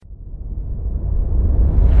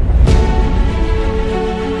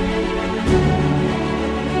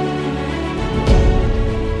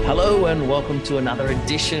and welcome to another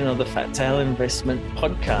edition of the Fat Tail Investment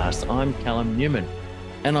Podcast. I'm Callum Newman,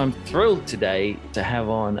 and I'm thrilled today to have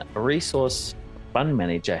on a resource fund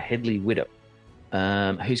manager, Hedley Widdop,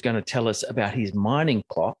 who's going to tell us about his mining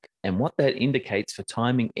clock and what that indicates for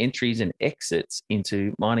timing entries and exits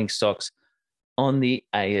into mining stocks on the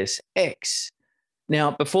ASX.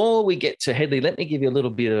 Now, before we get to Hedley, let me give you a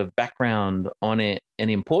little bit of background on an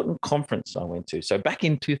important conference I went to. So back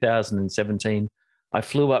in 2017, I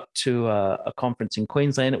flew up to a conference in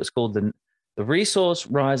Queensland. It was called the Resource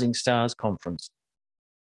Rising Stars Conference.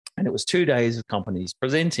 And it was 2 days of companies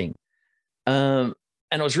presenting. And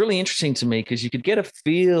it was really interesting to me because you could get a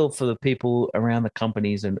feel for the people around the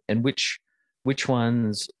companies and which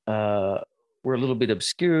ones were a little bit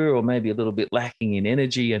obscure or maybe a little bit lacking in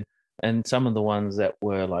energy, and some of the ones that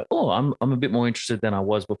were like, oh, I'm a bit more interested than I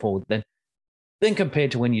was before, then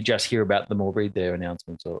compared to when you just hear about them or read their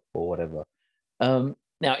announcements or whatever.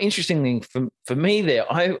 Now, interestingly, for me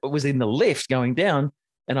there, I was in the lift going down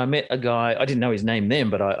and I met a guy. I didn't know his name then,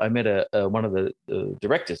 but I met one of the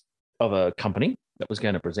directors of a company that was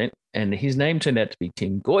going to present, and his name turned out to be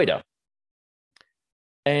Tim Goyder.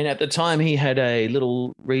 And at the time, he had a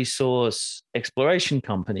little resource exploration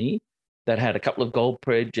company that had a couple of gold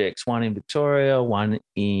projects, one in Victoria, one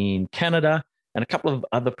in Canada, and a couple of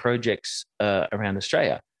other projects around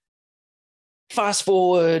Australia. Fast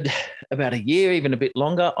forward about a year, even a bit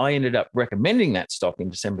longer, I ended up recommending that stock in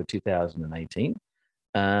December 2018.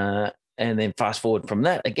 And then fast forward from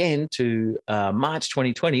that again to March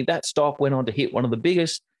 2020, that stock went on to hit one of the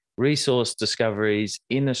biggest resource discoveries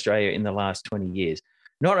in Australia in the last 20 years.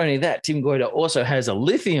 Not only that, Tim Goyder also has a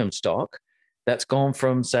lithium stock that's gone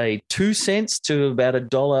from, say, 2 cents to about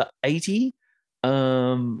 $1.80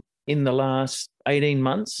 in the last 18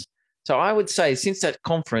 months. So I would say since that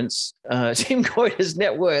conference, Tim Goyder's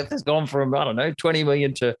net worth has gone from, 20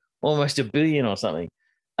 million to almost $1 billion or something.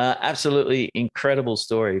 Absolutely incredible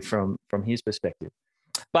story from his perspective.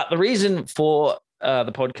 But the reason for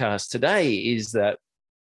the podcast today is that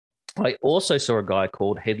I also saw a guy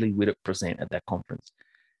called Hedley Widdop present at that conference.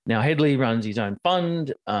 Now, Hedley runs his own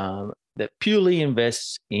fund that purely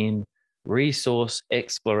invests in resource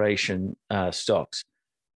exploration stocks.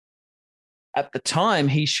 At the time,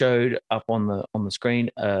 he showed up on the screen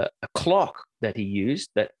a clock that he used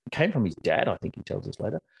that came from his dad, I think he tells us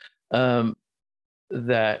later,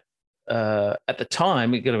 that at the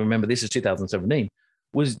time, you've got to remember this is 2017,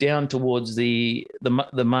 was down towards the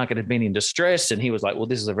market had been in distress, and he was like, well,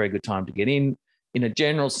 this is a very good time to get in a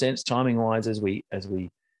general sense, timing-wise, as we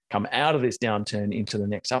come out of this downturn into the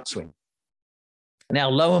next upswing. Now,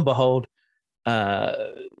 lo and behold,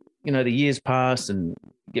 the years pass and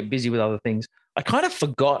get busy with other things. I kind of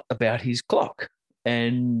forgot about his clock.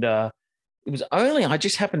 And it was only, I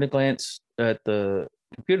just happened to glance at the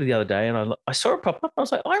computer the other day and I saw it pop up. I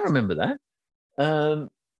was like, I remember that.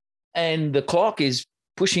 And the clock is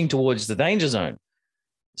pushing towards the danger zone.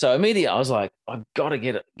 So immediately I was like, I've got to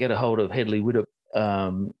get a hold of Hedley Widdop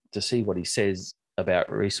to see what he says about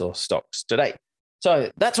resource stocks today. So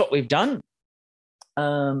that's what we've done.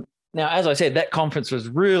 Now, as I said, that conference was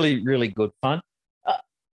really, really good fun.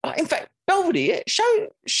 In fact, Belvedere, show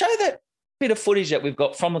that bit of footage that we've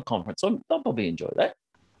got from the conference. They'll probably enjoy that.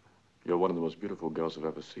 You're one of the most beautiful girls I've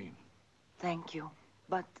ever seen. Thank you,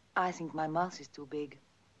 but I think my mouth is too big.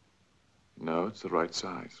 No, it's the right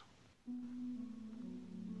size.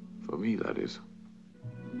 For me, that is.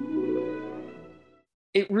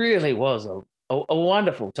 It really was a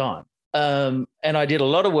wonderful time. And I did a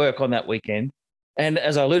lot of work on that weekend. And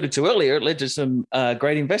as I alluded to earlier, it led to some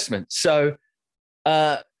great investments. So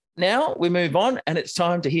now we move on, and it's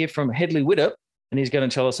time to hear from Hedley Widdop, and he's going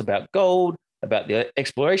to tell us about gold, about the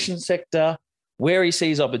exploration sector, where he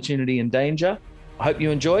sees opportunity and danger. I hope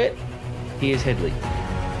you enjoy it. Here's Hedley.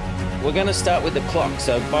 We're going to start with the clock.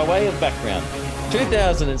 So by way of background,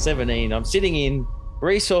 2017, I'm sitting in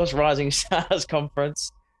Resource Rising Stars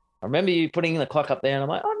Conference. I remember you putting the clock up there, and I'm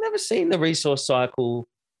like, I've never seen the resource cycle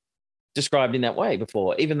described in that way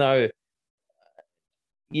before, even though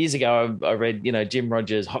years ago I read, Jim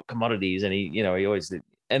Rogers' Hot Commodities, and he always did.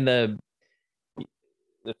 And the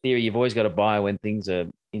theory you've always got to buy when things are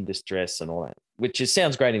in distress and all that, which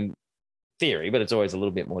sounds great in theory, but it's always a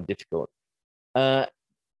little bit more difficult.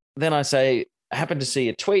 Then I happened to see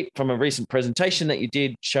a tweet from a recent presentation that you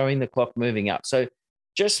did showing the clock moving up. So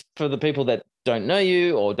just for the people that don't know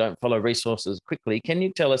you or don't follow resources quickly, can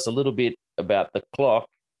you tell us a little bit about the clock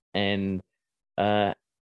and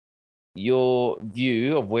your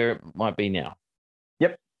view of where it might be now?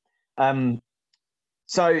 Yep.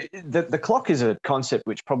 So the clock is a concept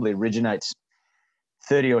which probably originates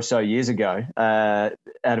 30 or so years ago out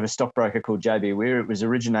of a stockbroker called JB Weir. It was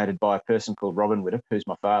originated by a person called Robin Widdop, who's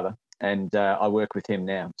my father, and I work with him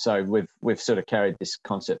now. So we've sort of carried this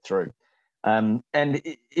concept through. And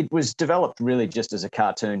it was developed really just as a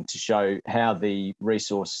cartoon to show how the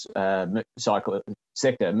resource cycle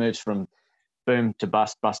sector moves from boom to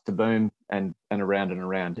bust, bust to boom, and around and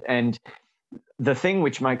around. And the thing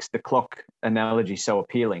which makes the clock analogy so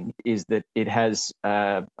appealing is that it has,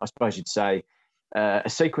 I suppose you'd say, a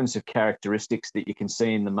sequence of characteristics that you can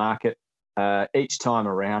see in the market each time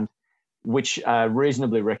around, which are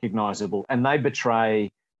reasonably recognisable, and they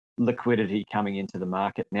betray liquidity coming into the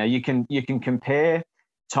market. Now, you can compare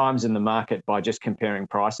times in the market by just comparing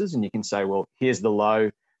prices, and you can say, well, here's the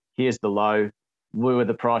low, were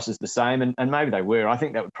the prices the same? And maybe they were. I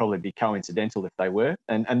think that would probably be coincidental if they were.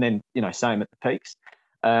 And then, same at the peaks.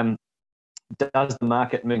 Does the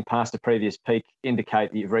market moving past a previous peak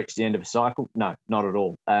indicate that you've reached the end of a cycle? No, not at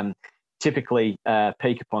all. Typically,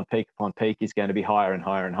 peak upon peak upon peak is going to be higher and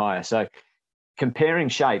higher and higher. So comparing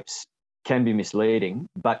shapes can be misleading,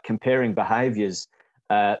 but comparing behaviours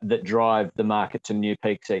that drive the market to new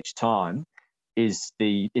peaks each time is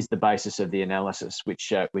the basis of the analysis,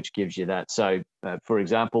 which gives you that. So, for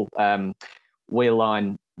example, we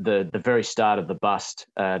align the very start of the bust,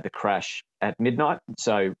 the crash, at midnight.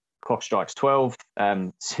 So clock strikes 12.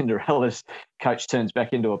 Cinderella's coach turns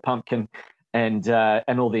back into a pumpkin, and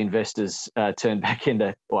all the investors turn back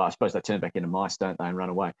into, well, I suppose they turn back into mice, don't they, and run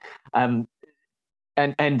away.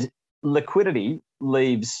 And liquidity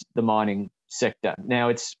leaves the mining sector. Now,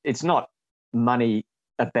 it's not money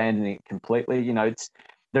abandoning it completely.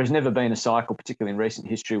 There's never been a cycle, particularly in recent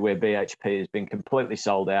history, where BHP has been completely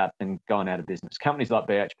sold out and gone out of business. Companies like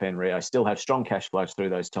BHP and Rio still have strong cash flows through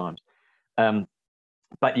those times.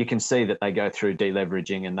 But you can see that they go through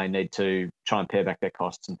deleveraging and they need to try and pare back their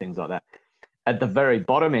costs and things like that. At the very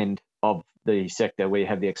bottom end of the sector, where you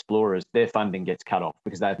have the explorers, their funding gets cut off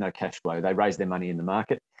because they have no cash flow. They raise their money in the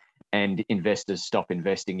market, and investors stop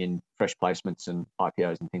investing in fresh placements and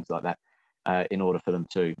IPOs and things like that in order for them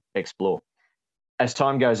to explore. As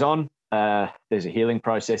time goes on, there's a healing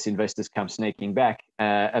process. Investors come sneaking back,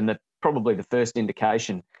 and probably the first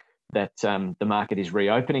indication that the market is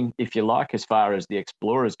reopening, if you like, as far as the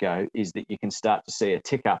explorers go, is that you can start to see a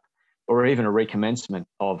tick up or even a recommencement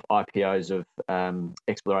of IPOs of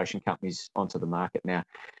exploration companies onto the market. Now,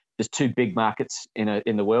 there's two big markets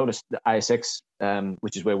in the world. It's the ASX,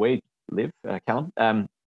 which is where we live, Callum.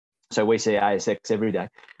 So we see ASX every day.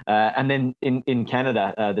 And then in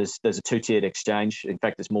Canada, there's a two-tiered exchange. In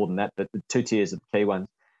fact, there's more than that, but the two tiers are the key ones,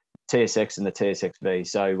 TSX and the TSXV.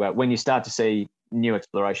 So when you start to see new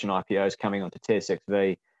exploration IPOs coming onto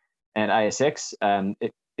TSXV and ASX,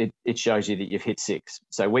 it shows you that you've hit 6.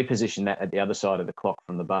 So we position that at the other side of the clock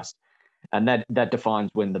from the bust. And that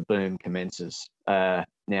defines when the boom commences.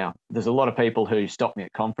 Now, there's a lot of people who stop me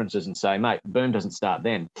at conferences and say, mate, the boom doesn't start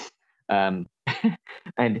then.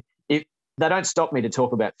 And they don't stop me to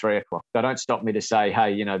talk about 3 o'clock. They don't stop me to say,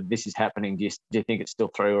 hey, this is happening. Do you think it's still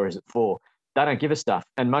 3 or is it 4? They don't give a stuff.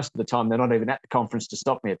 And most of the time, they're not even at the conference to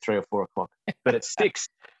stop me at 3 or 4 o'clock. But at 6,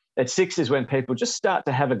 at 6 is when people just start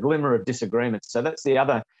to have a glimmer of disagreement. So that's the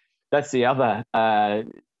other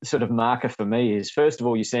sort of marker for me is, first of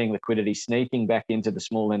all, you're seeing liquidity sneaking back into the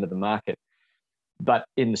small end of the market. But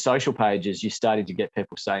in the social pages, you're starting to get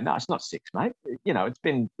people saying, no, it's not 6, mate.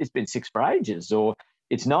 It's been 6 for ages, or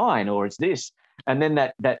it's 9, or it's this. And then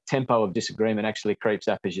that tempo of disagreement actually creeps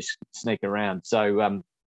up as you sneak around. So,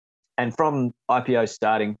 and from IPOs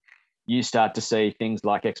starting, you start to see things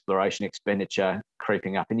like exploration expenditure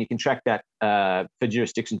creeping up. And you can track that for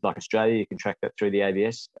jurisdictions like Australia. You can track that through the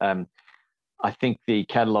ABS. I think the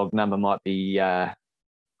catalogue number might be, I'm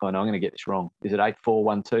going to get this wrong. Is it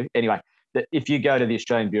 8412? Anyway, if you go to the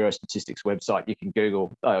Australian Bureau of Statistics website, you can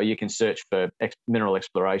Google, you can search for mineral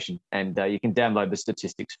exploration, and you can download the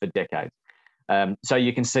statistics for decades. So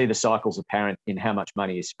you can see the cycles apparent in how much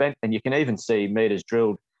money is spent, and you can even see meters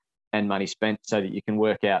drilled and money spent, so that you can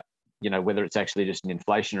work out, whether it's actually just an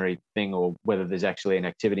inflationary thing or whether there's actually an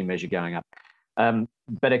activity measure going up.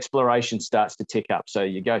 But exploration starts to tick up. So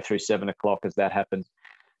you go through 7 o'clock as that happens.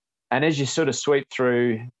 And as you sort of sweep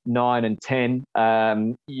through 9 and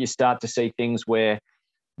 10, you start to see things where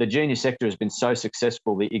the junior sector has been so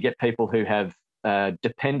successful that you get people who have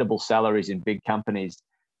dependable salaries in big companies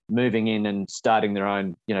moving in and starting their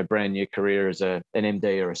own, brand new career as an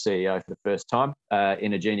MD or a CEO for the first time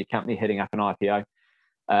in a junior company, heading up an IPO.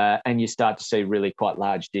 And you start to see really quite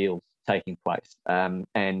large deals taking place.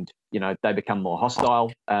 And, they become more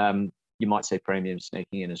hostile. You might see premiums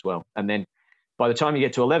sneaking in as well. And then By the time you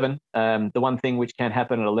get to 11, the one thing which can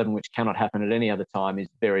happen at 11, which cannot happen at any other time, is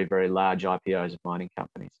very, very large IPOs of mining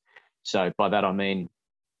companies. So by that, I mean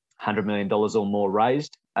 $100 million or more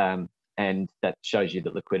raised. And that shows you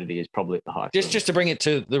that liquidity is probably at the highest. Just to bring it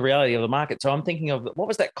to the reality of the market. So I'm thinking of, what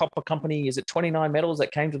was that copper company? Is it 29 Metals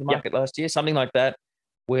that came to the market last year? Something like that,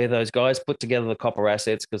 where those guys put together the copper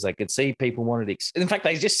assets because they could see people wanted. In fact,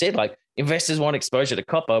 they just said, like, investors want exposure to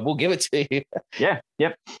copper. We'll give it to you.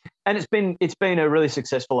 Yep. And it's been a really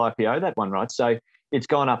successful IPO, that one, right? So it's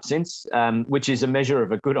gone up since, which is a measure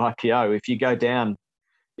of a good IPO. If you go down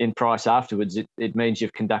in price afterwards, it means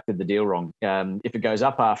you've conducted the deal wrong. If it goes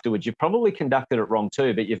up afterwards, you've probably conducted it wrong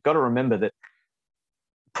too. But you've got to remember that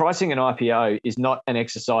pricing an IPO is not an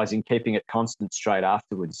exercise in keeping it constant straight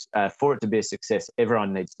afterwards. For it to be a success,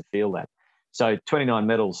 everyone needs to feel that. So 29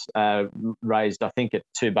 Metals raised, I think, at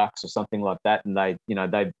 $2 or something like that, and it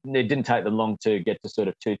didn't take them long to get to sort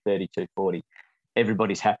of 230, 240.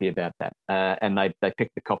 Everybody's happy about that, and they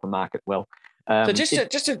picked the copper market well. So just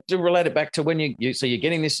to relate it back to when you're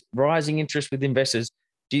getting this rising interest with investors,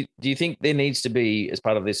 do you think there needs to be, as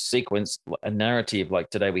part of this sequence, a narrative like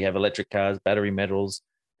today we have electric cars, battery metals?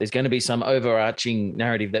 There's going to be some overarching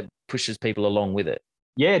narrative that pushes people along with it.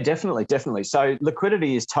 Yeah, definitely. So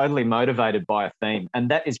liquidity is totally motivated by a theme, and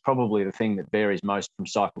that is probably the thing that varies most from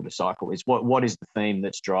cycle to cycle. Is what is the theme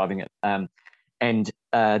that's driving it? And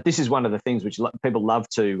this is one of the things which people love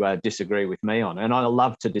to disagree with me on, and I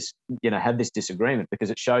love to have this disagreement because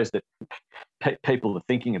it shows that people are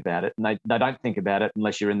thinking about it, and they don't think about it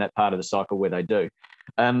unless you're in that part of the cycle where they do.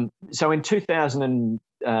 So in 2000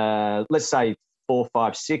 and let's say 4,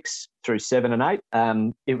 5, 6 through 7 and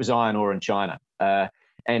 8, it was iron ore in China.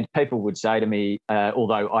 And people would say to me,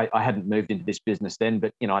 although I hadn't moved into this business then,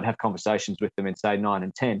 but I'd have conversations with them in say 9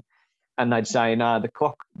 and 10, and they'd say, "No, the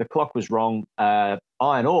clock was wrong.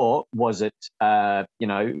 Iron ore was at 10,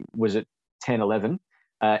 11.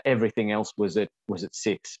 Everything else was at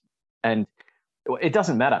 6." And it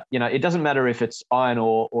doesn't matter. It doesn't matter if it's iron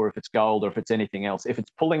ore or if it's gold or if it's anything else. If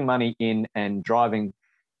it's pulling money in and driving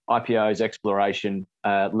IPOs, exploration,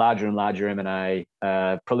 larger and larger M&A,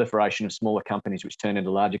 proliferation of smaller companies which turn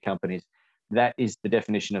into larger companies, that is the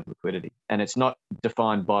definition of liquidity. And it's not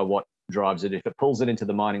defined by what drives it. If it pulls it into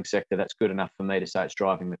the mining sector, that's good enough for me to say it's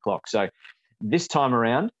driving the clock. So this time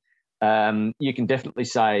around, you can definitely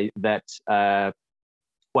say that,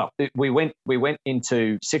 we went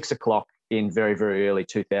into 6 o'clock in very, very early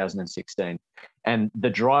 2016. And the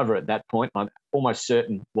driver at that point, I'm almost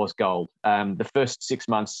certain, was gold. The first 6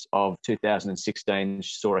 months of 2016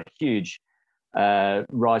 saw a huge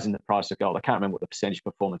rise in the price of gold. I can't remember what the percentage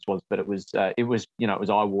performance was, but it was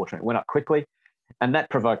eye-watering. It went up quickly, and that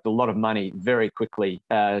provoked a lot of money very quickly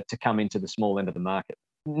to come into the small end of the market.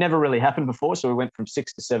 Never really happened before, so we went from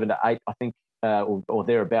 6 to 7 to 8, I think, or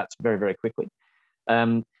thereabouts, very, very quickly.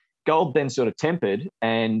 Gold then sort of tempered,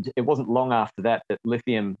 and it wasn't long after that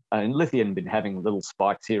lithium, and lithium had been having little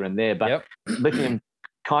spikes here and there, but lithium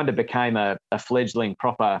kind of became a fledgling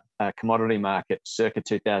proper commodity market circa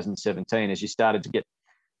 2017 as you started to get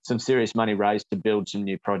some serious money raised to build some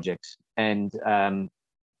new projects. And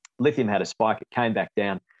lithium had a spike, it came back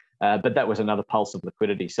down, but that was another pulse of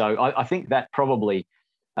liquidity. So I think that probably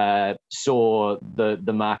saw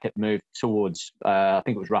the market move towards, I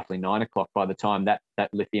think it was roughly 9 o'clock by the time that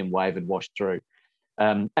lithium wave had washed through.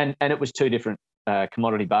 And it was two different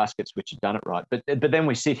commodity baskets which had done it right. But then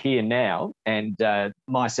we sit here now, and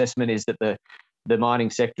my assessment is that the mining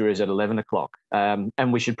sector is at 11 o'clock.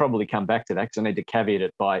 And we should probably come back to that because I need to caveat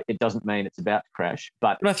it by it doesn't mean it's about to crash.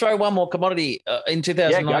 But can I throw one more commodity? In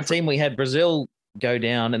 2019, we had Brazil go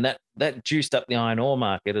down, and that juiced up the iron ore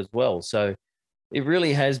market as well. So it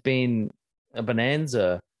really has been a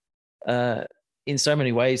bonanza in so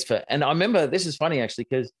many ways. And I remember, this is funny actually,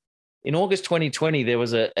 because in August 2020, there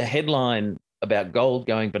was a headline about gold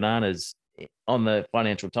going bananas on the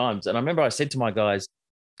Financial Times. And I remember I said to my guys,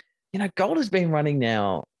 gold has been running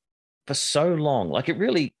now for so long. Like it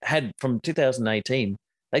really had from 2018,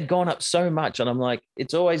 they'd gone up so much. And I'm like,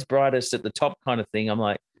 it's always brightest at the top kind of thing. I'm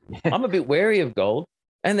like, I'm a bit wary of gold.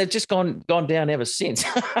 And they've just gone down ever since.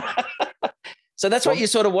 So that's what you're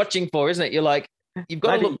sort of watching for, isn't it? You're like, you've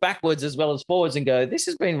got to look backwards as well as forwards and go, this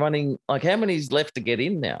has been running, like how many's left to get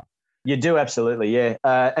in now? You do, absolutely, yeah.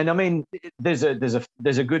 And I mean, there's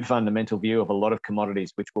a good fundamental view of a lot of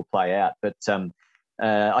commodities which will play out. But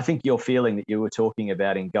I think your feeling that you were talking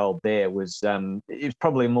about in gold there was it was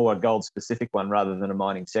probably more a gold specific one rather than a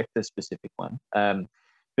mining sector specific one.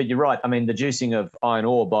 But you're right. I mean, the juicing of iron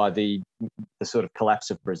ore by the sort of collapse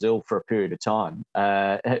of Brazil for a period of time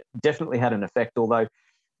definitely had an effect, although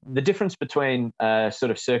the difference between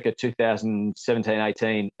sort of circa 2017,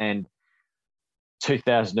 18 and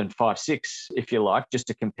 2005-6, if you like, just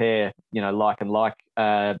to compare, like and like.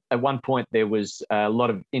 At one point, there was a lot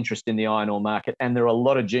of interest in the iron ore market, and there are a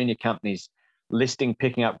lot of junior companies listing,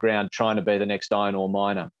 picking up ground, trying to be the next iron ore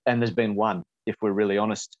miner. And there's been one, if we're really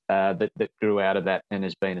honest, that grew out of that and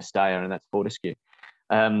has been a stayer, and that's Fortescue.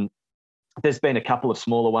 There's been a couple of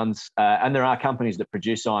smaller ones, and there are companies that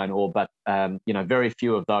produce iron ore, but very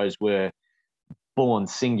few of those were born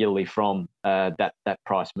singularly from that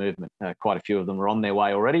price movement. Quite a few of them are on their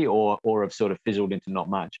way already, or have sort of fizzled into not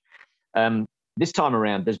much. This time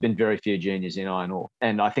around, there's been very few juniors in iron ore,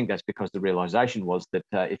 and I think that's because the realisation was that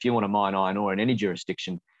if you want to mine iron ore in any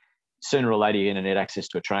jurisdiction, sooner or later you're going to need access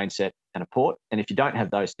to a train set and a port, and if you don't have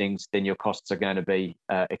those things, then your costs are going to be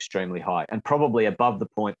extremely high, and probably above the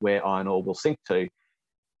point where iron ore will sink to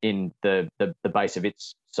in the base of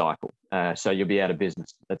its cycle. So you'll be out of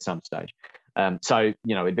business at some stage. So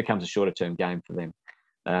it becomes a shorter term game for them.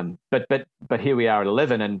 But here we are at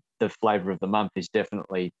 11, and the flavour of the month is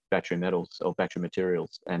definitely battery metals or battery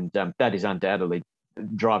materials, and that is undoubtedly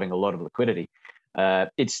driving a lot of liquidity.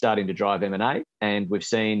 It's starting to drive M&A, and we've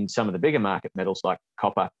seen some of the bigger market metals like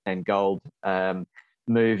copper and gold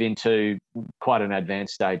move into quite an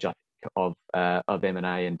advanced stage, I think, of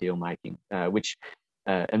M&A and deal making, which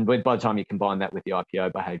and by the time you combine that with the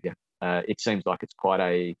IPO behaviour, it seems like it's quite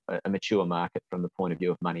a mature market from the point of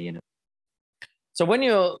view of money in it. So when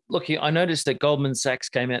you're looking, I noticed that Goldman Sachs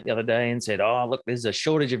came out the other day and said, oh, look, there's a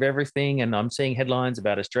shortage of everything. And I'm seeing headlines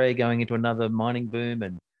about Australia going into another mining boom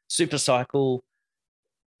and super cycle.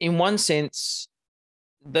 In one sense,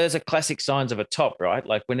 those are classic signs of a top, right?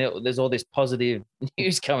 Like when there's all this positive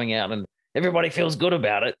news coming out and everybody feels good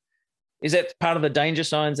about it. Is that part of the danger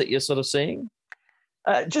signs that you're sort of seeing?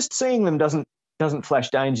 Just seeing them doesn't flash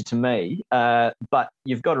danger to me. But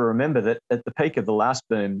you've got to remember that at the peak of the last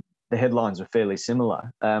boom, the headlines were fairly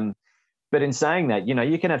similar. But in saying that,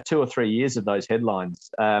 you can have 2 or 3 years of those headlines.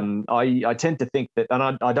 I tend to think that,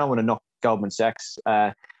 and I don't want to knock Goldman Sachs,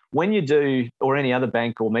 when you do, or any other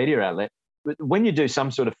bank or media outlet, when you do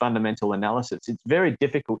some sort of fundamental analysis, it's very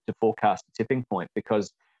difficult to forecast a tipping point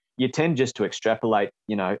because you tend just to extrapolate,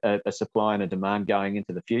 a supply and a demand going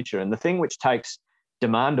into the future. And the thing which takes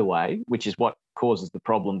demand away, which is what causes the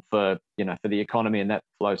problem for the economy, and that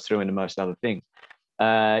flows through into most other things,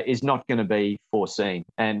 is not going to be foreseen.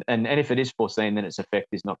 And if it is foreseen, then its effect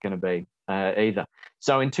is not going to be either.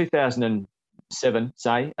 So in 2007,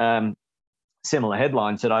 say, similar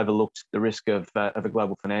headlines had overlooked the risk of a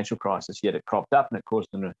global financial crisis, yet it cropped up and it caused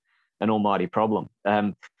an almighty problem.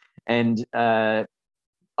 I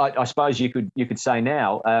suppose you could say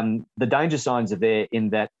now the danger signs are there in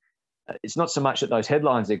that it's not so much that those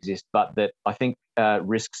headlines exist, but that I think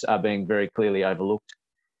risks are being very clearly overlooked,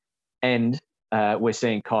 and we're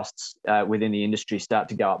seeing costs within the industry start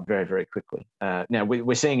to go up very, very quickly. Now,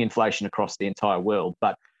 we're seeing inflation across the entire world,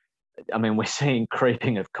 but I mean, we're seeing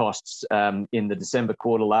creeping of costs in the December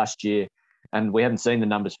quarter last year, and we haven't seen the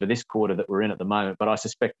numbers for this quarter that we're in at the moment, but I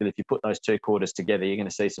suspect that if you put those 2 quarters together, you're going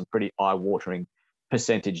to see some pretty eye-watering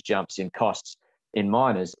percentage jumps in costs in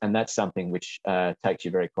miners, and that's something which takes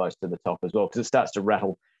you very close to the top as well, because it starts to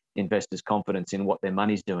rattle investors' confidence in what their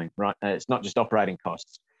money's doing, right? It's not just operating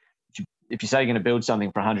costs. If you say you're going to build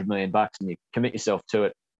something for $100 million and you commit yourself to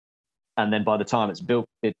it, and then by the time it's built,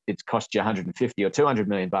 it's cost you 150 or 200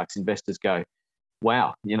 million bucks, investors go,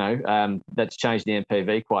 wow, that's changed the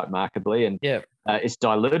NPV quite markedly, and it's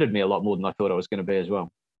diluted me a lot more than I thought I was going to be as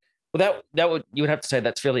well. Well, you would have to say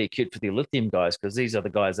that's fairly acute for the lithium guys, because these are the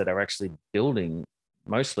guys that are actually building.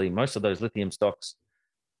 Most of those lithium stocks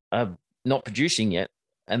are not producing yet,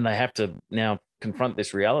 and they have to now confront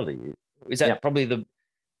this reality. Is that probably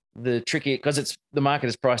the tricky, because the market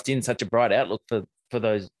is priced in such a bright outlook for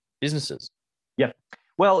those businesses? Yeah.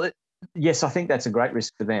 Well, yes, I think that's a great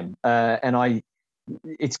risk for them, and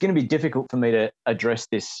it's going to be difficult for me to address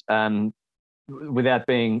this without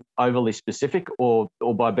being overly specific or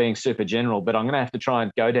by being super general, but I'm going to have to try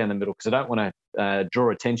and go down the middle because I don't want to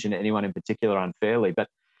draw attention to anyone in particular unfairly. But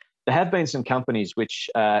there have been some companies which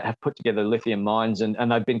have put together lithium mines,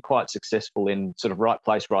 and they've been quite successful in sort of right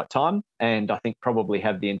place, right time, and I think probably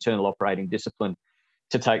have the internal operating discipline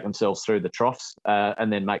to take themselves through the troughs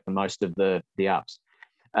and then make the most of the ups.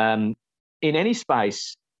 In any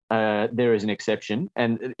space, there is an exception,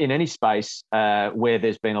 and in any space where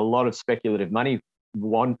there's been a lot of speculative money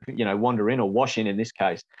wander in or wash in this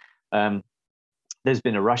case, there's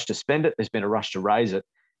been a rush to spend it, there's been a rush to raise it,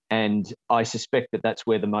 and I suspect that that's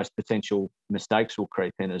where the most potential mistakes will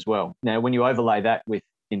creep in as well. Now, when you overlay that with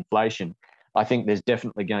inflation, I think there's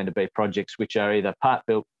definitely going to be projects which are either part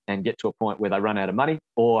built and get to a point where they run out of money,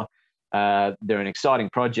 or they're an exciting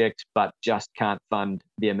project but just can't fund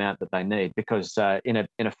the amount that they need, because in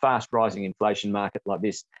a fast rising inflation market like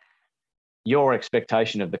this, your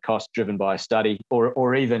expectation of the cost driven by a study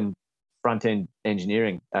or even front end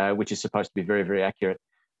engineering, which is supposed to be very, very accurate,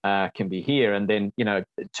 can be here. And then,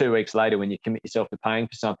 2 weeks later, when you commit yourself to paying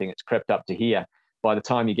for something, it's crept up to here. By the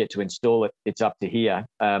time you get to install it, it's up to here.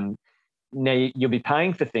 Now you'll be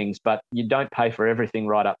paying for things, but you don't pay for everything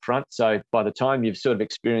right up front. So by the time you've sort of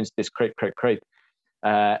experienced this creep,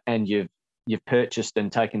 and you've purchased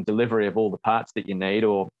and taken delivery of all the parts that you need,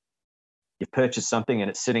 or you've purchased something and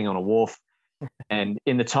it's sitting on a wharf, and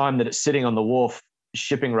in the time that it's sitting on the wharf,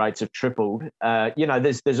 shipping rates have tripled.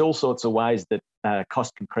 There's all sorts of ways that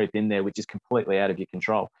cost can creep in there, which is completely out of your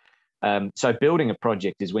control. So building a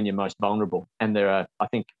project is when you're most vulnerable. And there are, I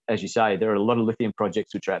think, as you say, there are a lot of lithium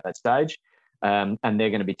projects which are at that stage, and they're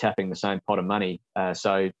going to be tapping the same pot of money.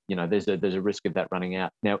 So there's a risk of that running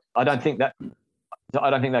out. Now, I don't think that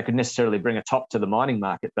could necessarily bring a top to the mining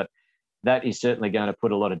market, but that is certainly going to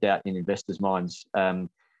put a lot of doubt in investors' minds.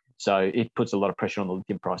 So it puts a lot of pressure on the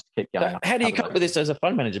lithium price to keep going. So how do you cope with this as a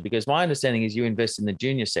fund manager? Because my understanding is you invest in the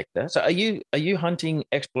junior sector. So are you hunting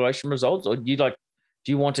exploration results, or do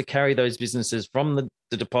you want to carry those businesses from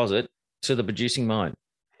the deposit to the producing mine?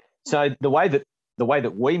 So the way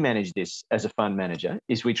that we manage this as a fund manager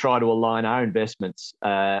is we try to align our investments,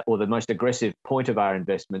 or the most aggressive point of our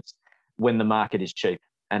investments, when the market is cheap.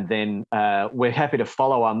 And then we're happy to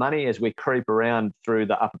follow our money as we creep around through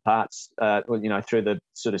the upper parts, through the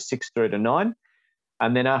sort of 6 through to 9.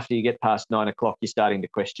 And then after you get past 9 o'clock, you're starting to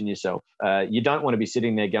question yourself. You don't want to be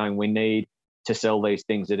sitting there going, we need to sell these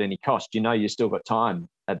things at any cost. You've still got time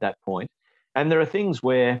at that point. And there are things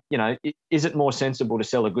where, is it more sensible to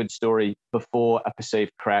sell a good story before a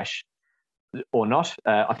perceived crash or not?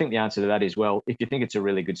 I think the answer to that is, well, if you think it's a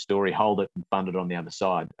really good story, hold it and fund it on the other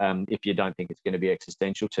side, if you don't think it's going to be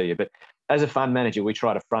existential to you. But as a fund manager, we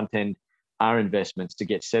try to front end our investments to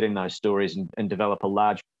get set in those stories and develop a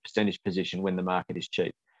large percentage position when the market is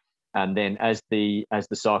cheap. And then as the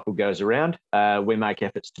cycle goes around, we make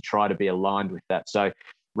efforts to try to be aligned with that. So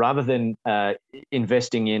rather than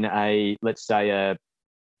investing in let's say a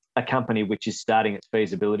company which is starting its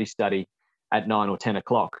feasibility study at 9 or 10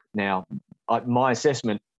 o'clock. Now, my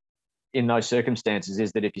assessment in those circumstances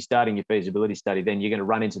is that if you're starting your feasibility study, then you're going to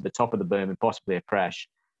run into the top of the boom and possibly a crash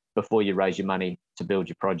before you raise your money to build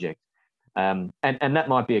your project. And that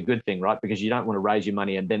might be a good thing, right? Because you don't want to raise your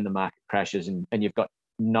money and then the market crashes and you've got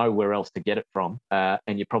nowhere else to get it from.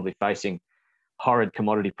 And you're probably facing horrid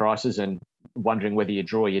commodity prices and wondering whether you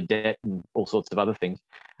draw your debt and all sorts of other things.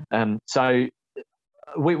 So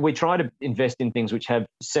we try to invest in things which have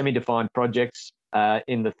semi-defined projects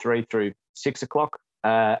in the 3 through 6 o'clock,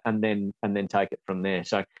 and then take it from there.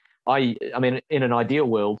 So I mean, in an ideal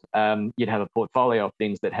world, you'd have a portfolio of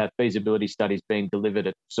things that have feasibility studies being delivered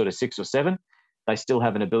at sort of 6 or 7. They still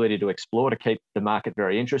have an ability to explore, to keep the market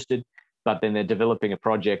very interested, but then they're developing a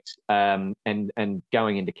project and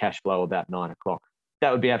going into cash flow about 9 o'clock.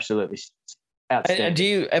 That would be absolutely outstanding. And do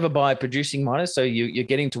you ever buy producing miners? So you're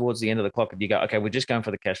getting towards the end of the clock and you go, okay, we're just going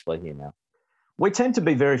for the cash flow here now. We tend to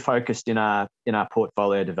be very focused in our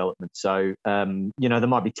portfolio development. So, there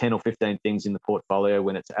might be 10 or 15 things in the portfolio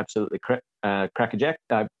when it's absolutely crackerjack,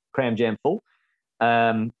 cram jam full.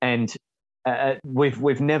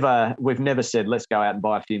 We've never said, let's go out and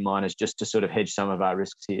buy a few miners just to sort of hedge some of our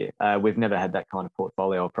risks here. We've never had that kind of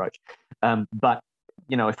portfolio approach. But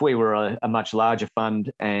if we were a much larger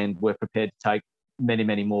fund and we're prepared to take many,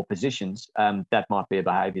 many more positions, that might be a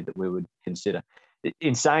behaviour that we would consider.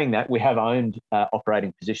 In saying that, we have owned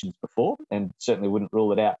operating positions before and certainly wouldn't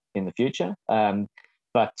rule it out in the future.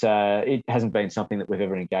 But it hasn't been something that we've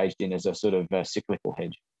ever engaged in as a sort of cyclical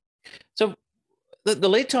hedge. So the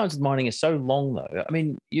lead times of mining are so long, though. I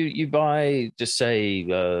mean, you buy, just say,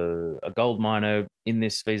 a gold miner in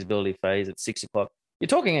this feasibility phase at 6 o'clock. You're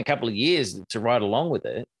talking a couple of years to ride along with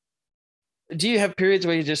it. Do you have periods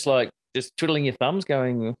where you're just twiddling your thumbs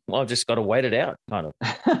going, well, I've just got to wait it out, kind of?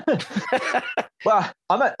 Well,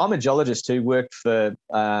 I'm a geologist who worked for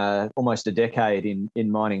almost a decade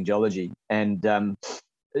in mining geology. And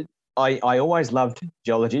I always loved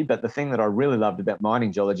geology, but the thing that I really loved about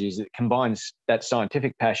mining geology is it combines that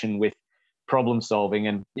scientific passion with problem solving.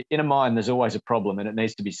 And in a mine, there's always a problem and it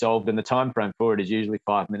needs to be solved. And the time frame for it is usually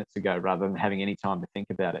 5 minutes ago rather than having any time to think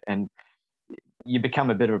about it. And you become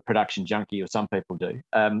a bit of a production junkie, or some people do.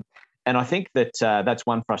 And I think that that's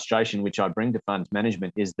one frustration which I bring to funds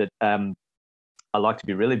management is that I like to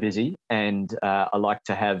be really busy and I like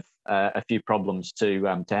to have a few problems to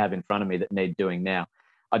have in front of me that need doing now.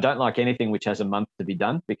 I don't like anything which has a month to be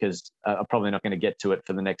done because I'm probably not going to get to it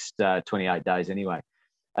for the next 28 days anyway.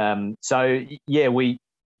 So yeah, we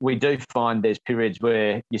do find there's periods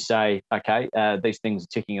where you say, okay, these things are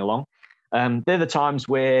ticking along. They're the times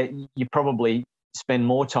where you probably spend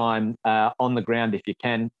more time on the ground if you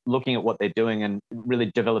can, looking at what they're doing and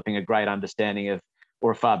really developing a great understanding of,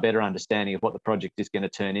 or a far better understanding of what the project is going to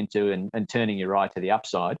turn into and turning your eye to the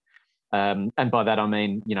upside. And by that, I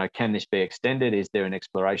mean, can this be extended? Is there an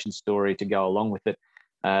exploration story to go along with it?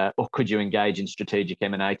 Or could you engage in strategic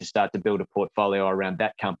M&A to start to build a portfolio around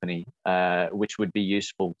that company, which would be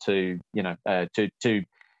useful to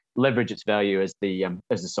leverage its value as the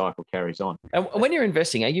cycle carries on. And when you're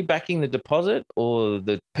investing, are you backing the deposit or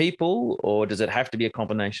the people, or does it have to be a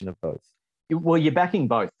combination of both? Well, you're backing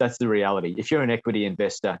both. That's the reality. If you're an equity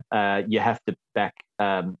investor, you have to back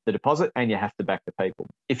the deposit and you have to back the people.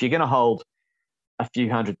 If you're going to hold a few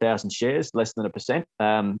 100,000 shares, less than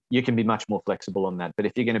 1%, you can be much more flexible on that. But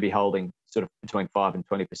if you're going to be holding sort of between 5 and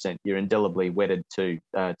 20%, you're indelibly wedded to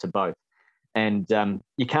both. And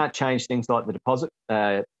you can't change things like the deposit.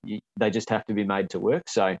 They just have to be made to work.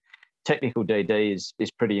 So technical DD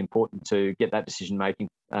is pretty important to get that decision making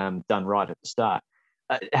done right at the start.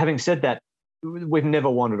 Having said that, we've never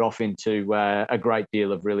wandered off into a great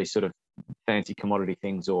deal of really sort of fancy commodity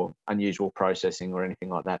things or unusual processing or anything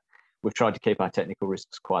like that. We've tried to keep our technical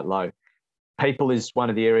risks quite low. People is one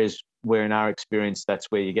of the areas where, in our experience, that's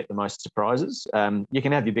where you get the most surprises. You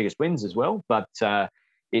can have your biggest wins as well, but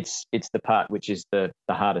it's the part which is the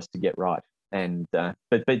hardest to get right. And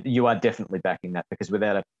but you are definitely backing that, because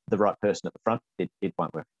without the right person at the front, it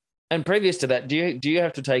won't work. And previous to that, do you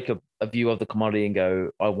have to take a view of the commodity and go,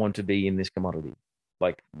 I want to be in this commodity?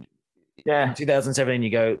 Like, yeah, in 2017, you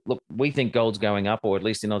go, look, we think gold's going up, or at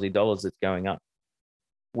least in Aussie dollars, it's going up.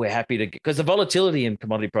 We're happy to, because the volatility in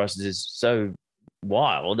commodity prices is so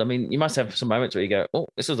wild. I mean, you must have some moments where you go, oh,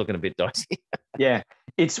 this is looking a bit dicey. Yeah,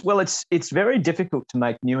 it's very difficult to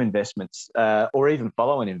make new investments or even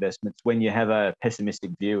follow-on investments when you have a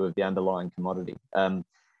pessimistic view of the underlying commodity. I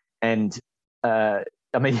mean,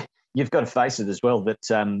 you've got to face it as well that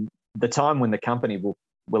the time when the company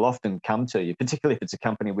will often come to you, particularly if it's a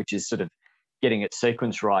company which is sort of getting its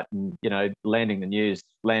sequence right and, landing the news,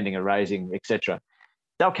 landing a raising, etc.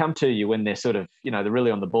 They'll come to you when they're sort of, they're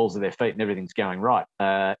really on the balls of their feet and everything's going right.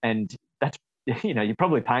 And that's, you're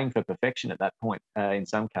probably paying for perfection at that point in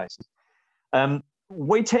some cases.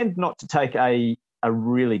 We tend not to take a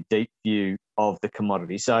really deep view of the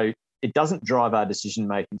commodity. So it doesn't drive our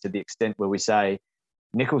decision-making to the extent where we say,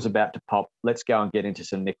 nickel's about to pop, let's go and get into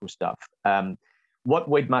some nickel stuff. What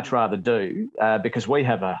we'd much rather do, because we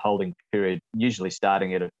have a holding period usually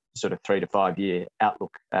starting at a sort of 3 to 5 year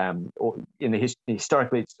outlook, or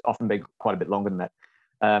historically it's often been quite a bit longer than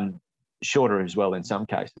that, shorter as well in some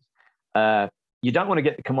cases. You don't want to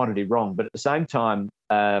get the commodity wrong, but at the same time,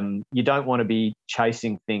 you don't want to be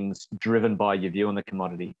chasing things driven by your view on the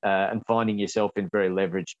commodity and finding yourself in very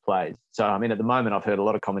leveraged plays. So, I mean, at the moment, I've heard a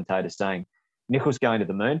lot of commentators saying nickel's going to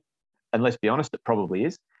the moon, and let's be honest, it probably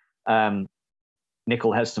is.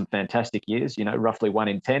 Nickel has some fantastic years, roughly 1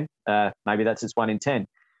 in 10. Maybe that's its 1 in 10.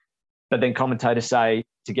 But then commentators say,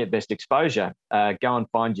 to get best exposure, go and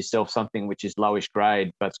find yourself something which is lowish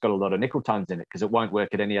grade, but it's got a lot of nickel tons in it, because it won't work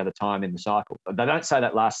at any other time in the cycle. They don't say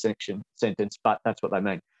that last sentence, but that's what they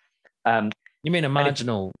mean. You mean a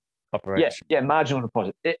marginal operation? Yeah, marginal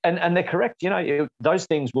deposit. And they're correct. Those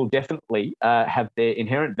things will definitely have their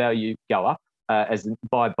inherent value go up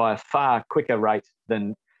by a far quicker rate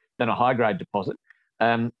than a high grade deposit.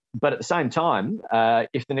 But at the same time,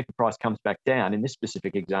 if the nickel price comes back down, in this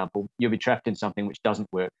specific example, you'll be trapped in something which doesn't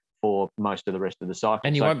work for most of the rest of the cycle.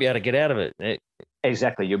 And you won't be able to get out of it.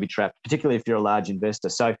 Exactly, you'll be trapped, particularly if you're a large investor.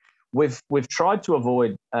 So we've tried to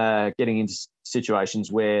avoid getting into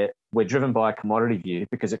situations where we're driven by a commodity view,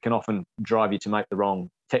 because it can often drive you to make the wrong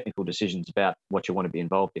technical decisions about what you want to be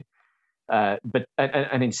involved in. But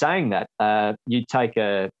in saying that, you take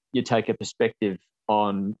a perspective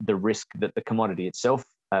on the risk that the commodity itself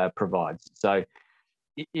provides. So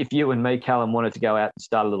if you and me, Callum, wanted to go out and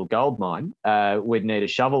start a little gold mine, we'd need a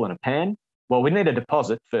shovel and a pan. Well, we'd need a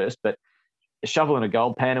deposit first, but a shovel and a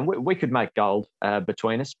gold pan, and we could make gold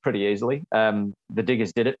between us pretty easily. The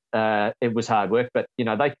diggers did it. It was hard work, but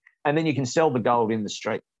and then you can sell the gold in the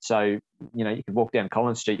street. So you could walk down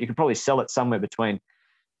Collins Street. You could probably sell it somewhere between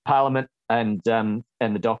Parliament and the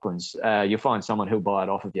Docklands. You'll find someone who'll buy it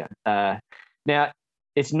off of you. Now,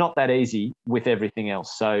 it's not that easy with everything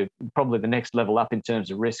else. So probably the next level up in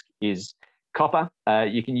terms of risk is copper.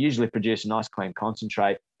 You can usually produce a nice clean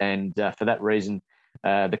concentrate, and for that reason,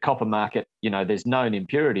 The copper market, there's known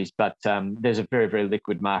impurities, but there's a very, very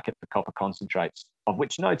liquid market for copper concentrates, of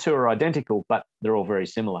which no two are identical, but they're all very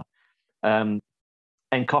similar. And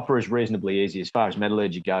copper is reasonably easy as far as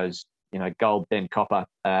metallurgy goes. Gold, then copper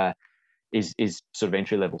is sort of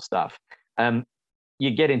entry-level stuff.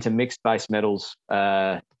 You get into mixed base metals,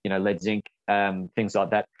 lead, zinc, things like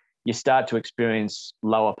that. You start to experience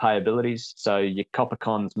lower payabilities. So your copper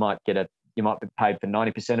cons you might be paid for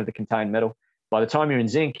 90% of the contained metal. By the time you're in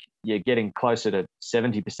zinc, you're getting closer to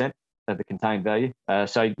 70% of the contained value.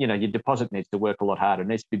 So your deposit needs to work a lot harder. It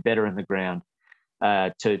needs to be better in the ground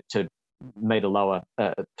to meet a lower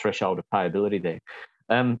threshold of payability there.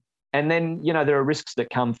 And then, there are risks that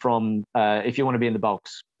come from if you want to be in the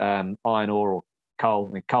bulks, iron ore or coal.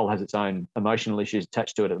 I mean, coal has its own emotional issues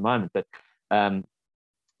attached to it at the moment, but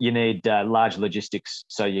you need large logistics.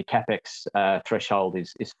 So your CapEx threshold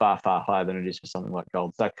is far, far higher than it is for something like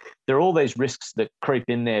gold. So there are all these risks that creep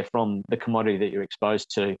in there from the commodity that you're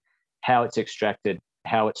exposed to, how it's extracted,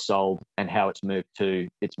 how it's sold, and how it's moved to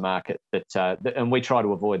its market. And we try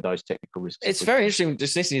to avoid those technical risks. It's very interesting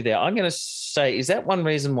just listening there. I'm going to say, is that one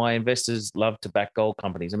reason why investors love to back gold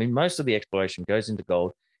companies? I mean, most of the exploration goes into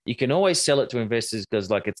gold. You can always sell it to investors because,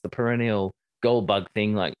 like, it's the perennial gold bug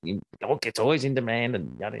thing, like it's always in demand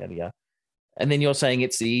and yada, yada, yada. And then you're saying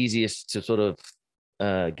it's the easiest to sort of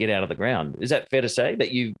get out of the ground. Is that fair to say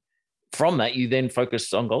that you then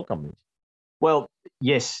focus on gold companies? Well,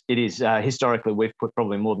 yes, it is. Historically, we've put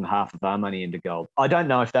probably more than half of our money into gold. I don't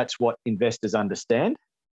know if that's what investors understand,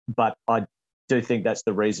 but I do think that's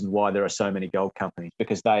the reason why there are so many gold companies,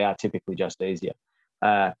 because they are typically just easier.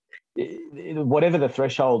 Whatever the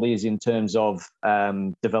threshold is in terms of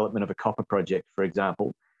development of a copper project, for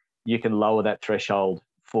example, you can lower that threshold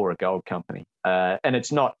for a gold company. And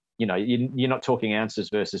it's not, you're not talking ounces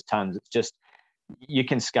versus tons. It's just you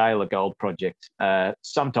can scale a gold project,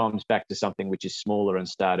 sometimes back to something which is smaller and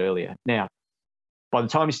start earlier. Now, by the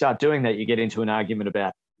time you start doing that, you get into an argument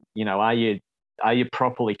about, are you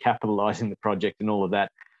properly capitalizing the project and all of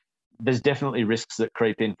that? There's definitely risks that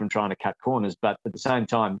creep in from trying to cut corners, but at the same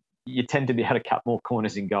time, you tend to be able to cut more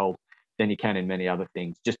corners in gold than you can in many other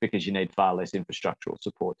things, just because you need far less infrastructural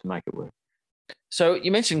support to make it work. So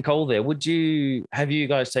you mentioned coal there. Have you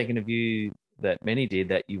guys taken a view that many did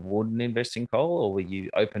that you wouldn't invest in coal, or were you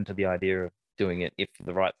open to the idea of doing it if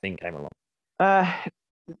the right thing came along?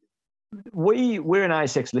 We're an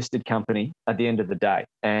ASX listed company at the end of the day,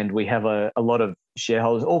 and we have a lot of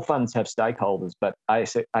shareholders. All funds have stakeholders, but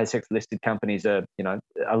ASX listed companies are,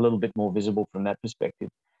 a little bit more visible from that perspective.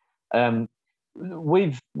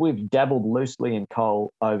 We've dabbled loosely in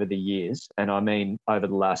coal over the years, and I mean over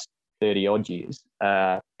the last 30 odd years,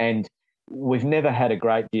 and we've never had a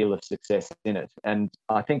great deal of success in it. And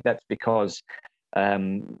I think that's because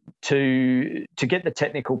to get the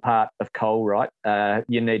technical part of coal right,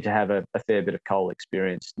 you need to have a fair bit of coal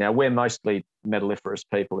experience. Now, we're mostly metalliferous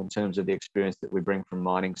people in terms of the experience that we bring from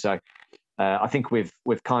mining. So I think we've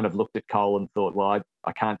kind of looked at coal and thought, well,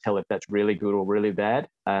 I can't tell if that's really good or really bad.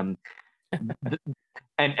 And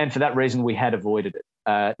for that reason, we had avoided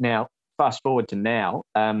it. Now, fast forward to now,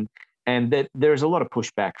 and there is a lot of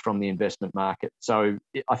pushback from the investment market. So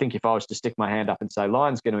I think if I was to stick my hand up and say,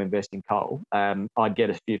 Lion's going to invest in coal, I'd get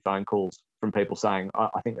a few phone calls from people saying,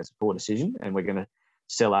 I think that's a poor decision and we're going to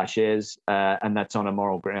sell our shares, and that's on a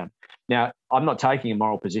moral ground. Now, I'm not taking a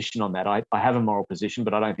moral position on that. I have a moral position,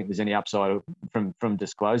 but I don't think there's any upside from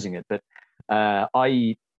disclosing it. But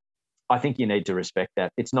I think you need to respect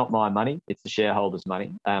that. It's not my money. It's the shareholders'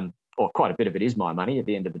 money. Or quite a bit of it is my money at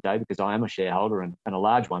the end of the day, because I am a shareholder and a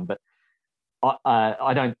large one. But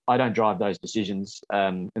I don't drive those decisions,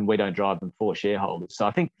 and we don't drive them for shareholders. So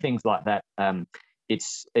I think things like that,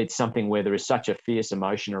 it's something where there is such a fierce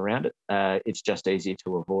emotion around it. It's just easier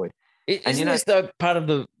to avoid. Isn't this the part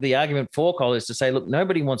of the argument for coal is to say, look,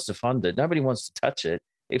 nobody wants to fund it, nobody wants to touch it.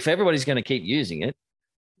 If everybody's going to keep using it,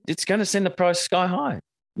 it's going to send the price sky high.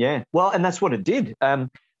 Yeah, well, and that's what it did.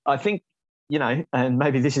 I think, and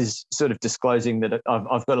maybe this is sort of disclosing that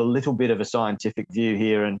I've got a little bit of a scientific view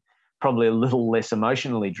here and probably a little less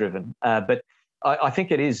emotionally driven. But I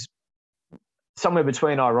think it is somewhere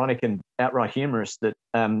between ironic and outright humorous that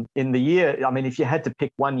in the year, I mean, if you had to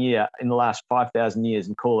pick one year in the last 5,000 years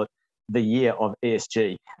and call it the year of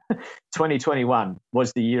ESG, 2021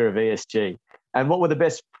 was the year of ESG. And what were the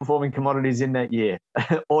best performing commodities in that year?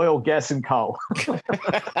 Oil, gas, and coal.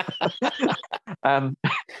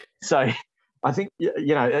 So I think,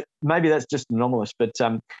 maybe that's just anomalous, but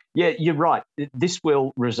yeah, you're right. This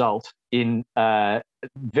will result in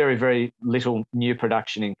very, very little new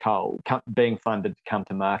production in coal being funded to come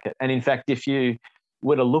to market. And in fact, if you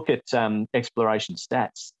were to look at exploration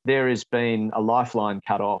stats, there has been a lifeline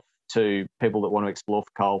cut off to people that want to explore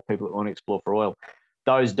for coal, people that want to explore for oil.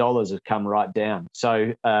 Those dollars have come right down.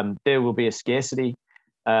 So there will be a scarcity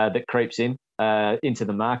that creeps into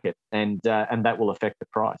the market, and that will affect the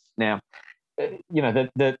price. Now,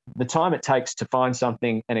 the time it takes to find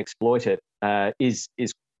something and exploit it is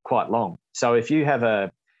quite long. So if you have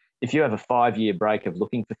a 5-year break of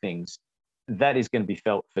looking for things, that is going to be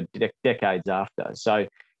felt for decades after. So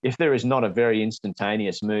if there is not a very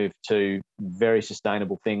instantaneous move to very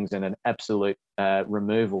sustainable things and an absolute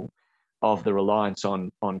removal of the reliance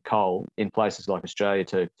on coal in places like Australia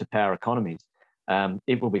to power economies,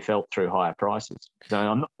 it will be felt through higher prices. So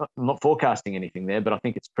I'm not forecasting anything there, but I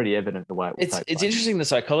think it's pretty evident the way it will take place. It's interesting, the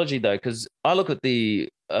psychology, though, because I look at the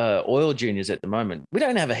oil juniors at the moment. We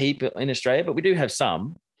don't have a heap in Australia, but we do have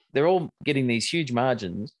some. They're all getting these huge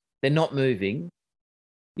margins. They're not moving.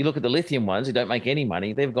 You look at the lithium ones who don't make any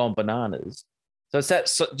money. They've gone bananas. So it's that.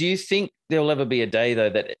 So do you think there'll ever be a day,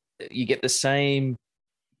 though, that you get the same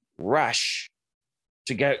rush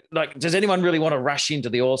to go? Like, does anyone really want to rush into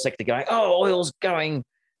the oil sector going, oh, oil's going,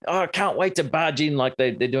 oh, I can't wait to barge in like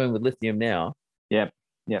they're doing with lithium now? Yeah.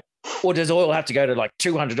 Or does oil have to go to like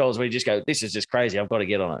 $200 where you just go, this is just crazy, I've got to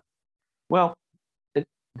get on it? Well,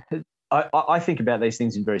 I think about these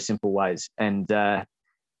things in very simple ways. And I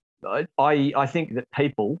think that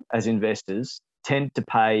people as investors tend to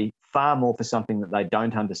pay far more for something that they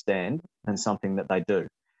don't understand than something that they do.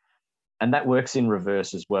 And that works in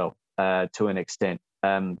reverse as well, to an extent.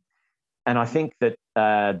 And I think that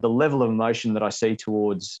the level of emotion that I see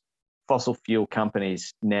towards fossil fuel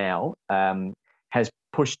companies now has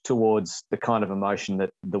pushed towards the kind of emotion that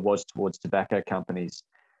there was towards tobacco companies.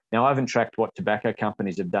 Now, I haven't tracked what tobacco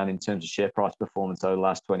companies have done in terms of share price performance over the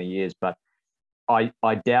last 20 years, but I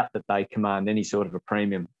doubt that they command any sort of a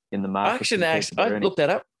premium in the market. Actually, I looked that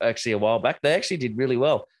up actually a while back. They actually did really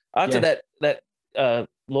well. After that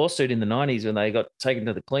lawsuit in the 90s when they got taken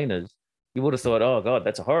to the cleaners, you would have thought, oh, God,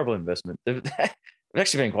 that's a horrible investment. They've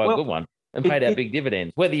actually been quite a good one and paid out big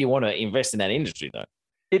dividends, whether you want to invest in that industry, though.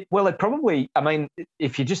 It probably, I mean,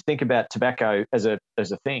 if you just think about tobacco as a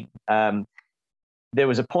thing, there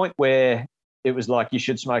was a point where it was like you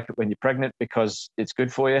should smoke it when you're pregnant because it's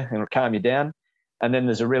good for you and it'll calm you down. And then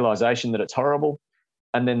there's a realization that it's horrible.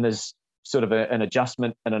 And then there's sort of an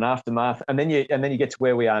adjustment and an aftermath. And then you get to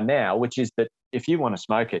where we are now, which is that if you want to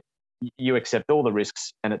smoke it, you accept all the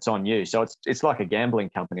risks and it's on you. So it's like a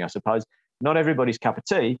gambling company, I suppose. Not everybody's cup of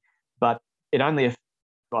tea, but it only,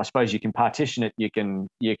 I suppose you can partition it, you can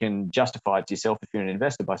justify it to yourself if you're an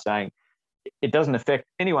investor by saying it doesn't affect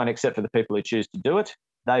anyone except for the people who choose to do it.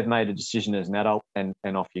 They've made a decision as an adult and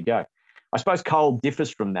off you go. I suppose coal differs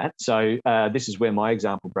from that. So this is where my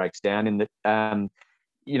example breaks down in that,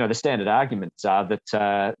 the standard arguments are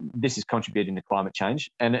that this is contributing to climate change.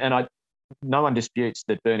 And no one disputes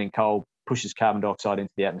that burning coal pushes carbon dioxide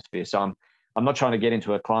into the atmosphere. So I'm not trying to get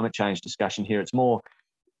into a climate change discussion here. It's more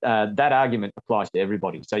that argument applies to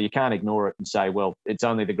everybody. So you can't ignore it and say, well, it's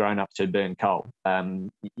only the grown-ups who burn coal.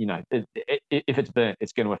 If it's burnt,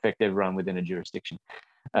 it's going to affect everyone within a jurisdiction.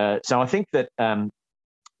 So I think that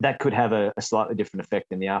that could have a slightly different effect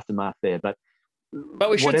in the aftermath there. But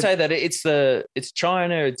we should say that it's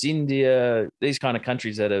China, it's India, these kind of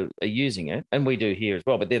countries that are using it, and we do here as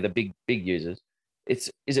well, but they're the big users. Is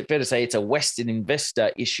it fair to say it's a Western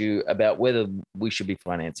investor issue about whether we should be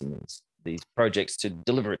financing these projects to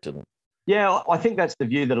deliver it to them? Yeah, I think that's the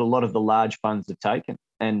view that a lot of the large funds have taken.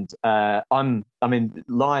 And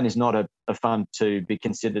Lion is not a fund to be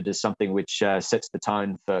considered as something which sets the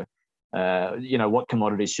tone for what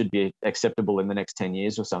commodities should be acceptable in the next 10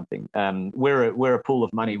 years or something. We're a pool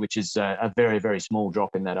of money which is a very, very small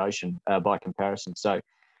drop in that ocean by comparison. So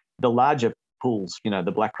the larger pools,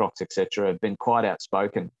 the BlackRocks, etc., have been quite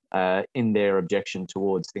outspoken in their objection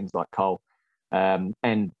towards things like coal.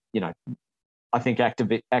 I think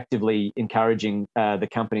actively encouraging the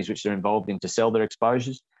companies which they're involved in to sell their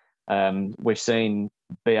exposures. We've seen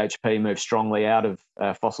BHP move strongly out of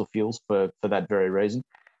fossil fuels for that very reason.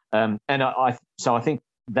 So I think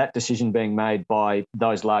that decision being made by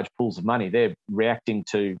those large pools of money, they're reacting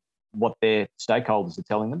to what their stakeholders are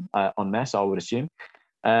telling them en masse, I would assume.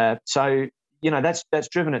 That's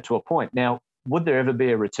driven it to a point. Now, would there ever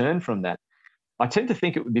be a return from that? I tend to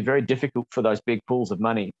think it would be very difficult for those big pools of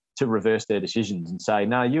money to reverse their decisions and say,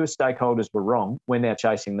 no, you as stakeholders were wrong. We're now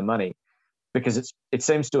chasing the money, because it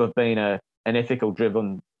seems to have been an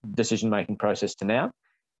ethical-driven decision-making process to now.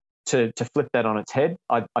 To flip that on its head,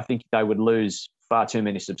 I think they would lose far too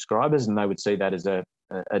many subscribers, and they would see that as a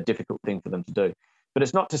difficult thing for them to do. But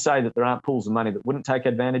it's not to say that there aren't pools of money that wouldn't take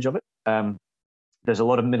advantage of it. there's a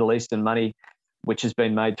lot of Middle Eastern money which has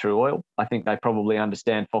been made through oil. I think they probably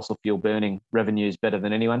understand fossil fuel burning revenues better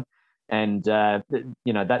than anyone. And,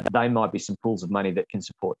 that they might be some pools of money that can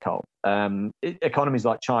support coal. Economies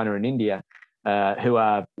like China and India, who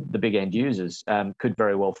are the big end users, could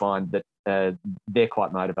very well find that they're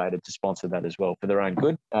quite motivated to sponsor that as well for their own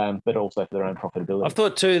good, but also for their own profitability. I've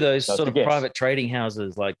thought too, those So sort of yes. private trading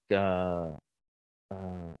houses like, is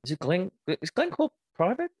Glencore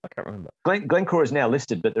private? I can't remember. Glencore is now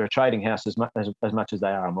listed, but they're a trading house as much as they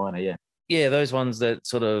are a miner, yeah. Yeah, those ones that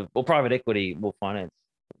sort of, well, private equity will finance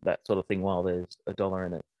that sort of thing while there's a dollar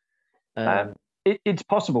in it. It's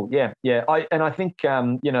possible, yeah. I think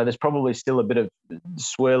there's probably still a bit of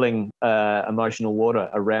swirling emotional water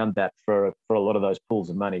around that for a lot of those pools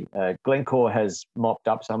of money. Glencore has mopped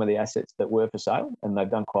up some of the assets that were for sale, and they've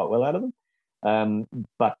done quite well out of them.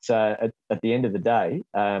 But at the end of the day,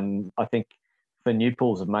 I think for new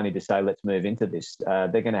pools of money to say, let's move into this, they're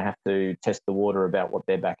going to have to test the water about what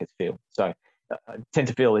their backers feel. So I tend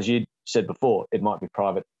to feel, as you said before, it might be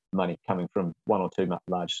private money coming from one or two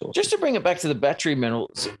large sources. Just to bring it back to the battery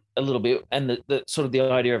metals a little bit, and the sort of the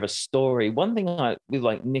idea of a story. One thing with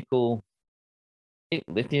like nickel,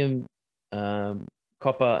 lithium,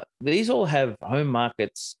 copper, these all have home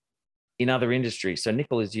markets in other industries. So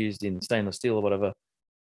nickel is used in stainless steel or whatever.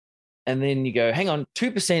 And then you go, hang on,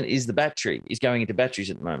 2% is going into batteries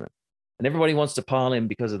at the moment. And everybody wants to pile in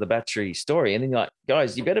because of the battery story. And then you're like,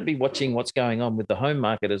 guys, you better be watching what's going on with the home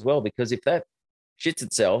market as well, because if that shits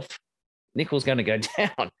itself, nickel's going to go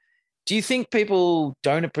down. Do you think people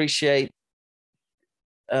don't appreciate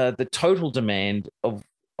the total demand of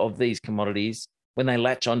these commodities when they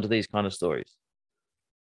latch onto these kind of stories?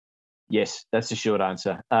 Yes, that's the short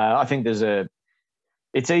answer. I think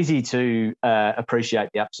it's easy to appreciate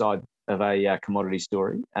the upside of a commodity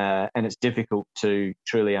story, and it's difficult to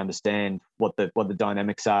truly understand what the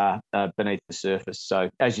dynamics are beneath the surface.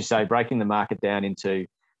 So, as you say, breaking the market down into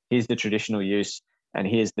here's the traditional use and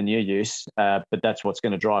here's the new use, but that's what's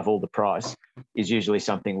going to drive all the price, is usually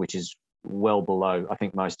something which is well below, I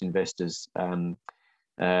think, most investors' sort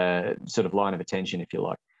of line of attention, if you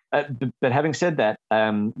like. But having said that, there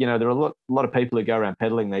are a lot of people who go around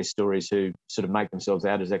peddling these stories who sort of make themselves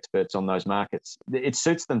out as experts on those markets. It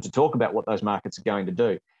suits them to talk about what those markets are going to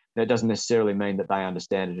do. That doesn't necessarily mean that they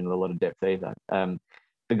understand it in a lot of depth either.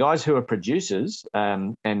 The guys who are producers,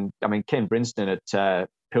 and I mean, Ken Brinston at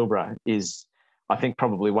Pilbara is, I think,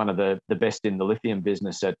 probably one of the best in the lithium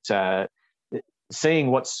business at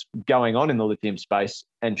seeing what's going on in the lithium space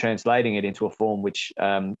and translating it into a form which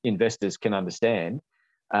investors can understand.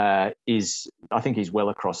 I think he's well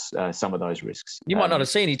across some of those risks. You might not have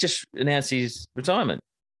seen, he just announced his retirement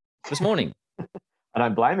this morning. I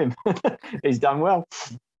don't blame him. He's done well.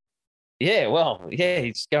 Yeah, well, yeah,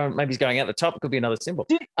 maybe he's going out the top. It could be another symbol.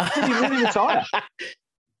 Did he really retire?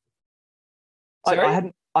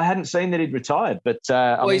 I hadn't seen that he'd retired, but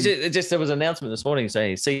there was an announcement this morning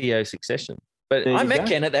saying CEO succession. But I met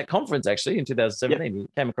Ken at that conference actually in 2017. Yep. He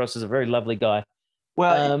came across as a very lovely guy.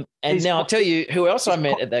 Well, and now I'll tell you who else I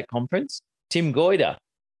met at that conference: Tim Goyder,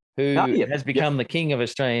 who has become the king of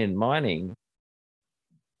Australian mining.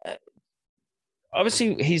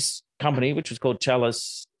 Obviously, his company, which was called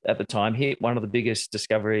Chalice at the time, hit one of the biggest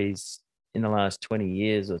discoveries in the last 20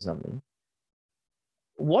 years or something.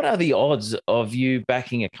 What are the odds of you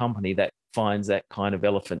backing a company that finds that kind of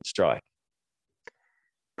elephant strike?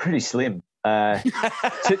 Pretty slim. I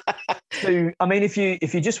mean, if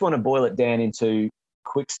you just want to boil it down into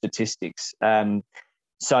quick statistics,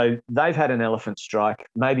 so they've had an elephant strike.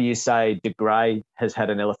 Maybe you say De Grey has had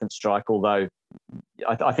an elephant strike, although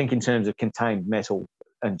I think in terms of contained metal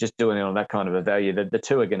and just doing it on that kind of a value, the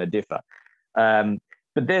two are going to differ.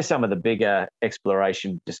 But they're some of the bigger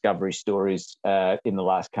exploration discovery stories in the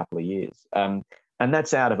last couple of years. And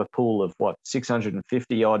that's out of a pool of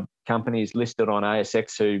 650 odd companies listed on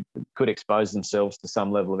ASX who could expose themselves to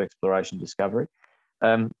some level of exploration discovery.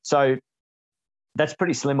 So that's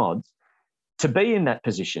pretty slim odds. To be in that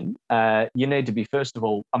position, you need to be, first of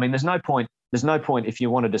all, I mean, there's no point if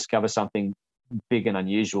you want to discover something big and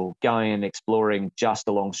unusual, going and exploring just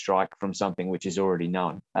along strike from something which is already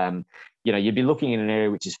known. You'd be looking in an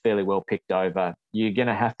area which is fairly well picked over. You're going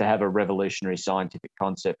to have a revolutionary scientific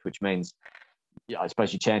concept, which means, I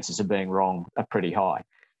suppose, your chances of being wrong are pretty high.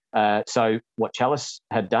 So what Chalice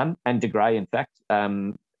had done, and De Grey, in fact,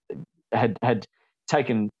 had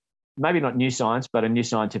taken maybe not new science, but a new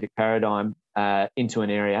scientific paradigm into an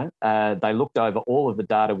area. They looked over all of the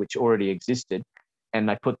data which already existed, and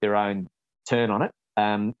they put their own turn on it.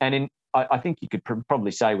 I think you could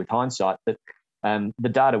probably say with hindsight that the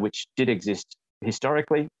data which did exist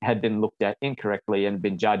historically had been looked at incorrectly and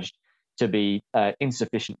been judged to be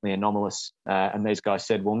insufficiently anomalous. And these guys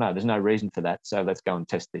said, well, no, there's no reason for that. So let's go and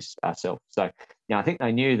test this ourselves. So, I think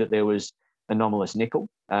they knew that there was anomalous nickel.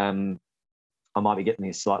 I might be getting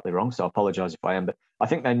this slightly wrong, so I apologise if I am, but I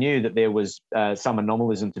think they knew that there was some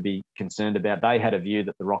anomalism to be concerned about. They had a view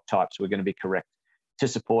that the rock types were going to be correct to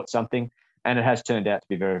support something, and it has turned out to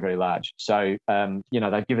be very, very large. So,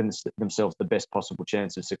 they've given themselves the best possible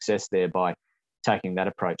chance of success there by taking that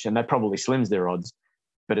approach, and that probably slims their odds,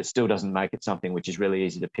 but it still doesn't make it something which is really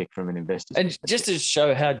easy to pick from an investor's And perspective. just to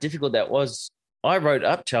show how difficult that was, I wrote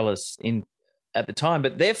up Chalice at the time,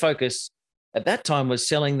 but their focus at that time was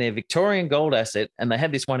selling their Victorian gold asset, and they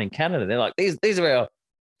had this one in Canada. They're like, these are our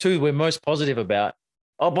two we're most positive about.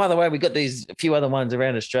 Oh, by the way, we got these a few other ones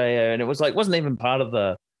around Australia, and it was like wasn't even part of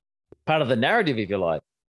the narrative, if you like.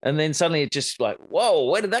 And then suddenly it just like, whoa,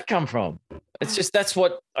 where did that come from? It's just that's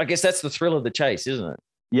the thrill of the chase, isn't it?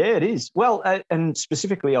 Yeah, it is. Well, and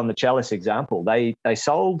specifically on the Chalice example, they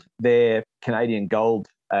sold their Canadian gold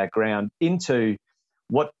ground into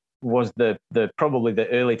what was the probably the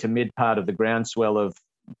early to mid part of the groundswell of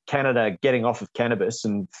Canada getting off of cannabis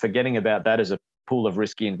and forgetting about that as a pool of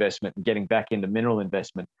risky investment and getting back into mineral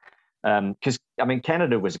investment. Because,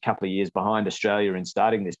 Canada was a couple of years behind Australia in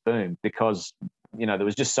starting this boom because, there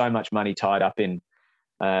was just so much money tied up in,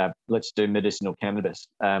 let's do medicinal cannabis.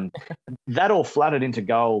 That all flooded into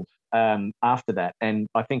gold after that. And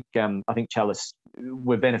I think Chalice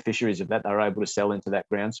were beneficiaries of that. They were able to sell into that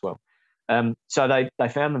groundswell. So they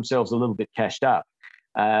found themselves a little bit cashed up.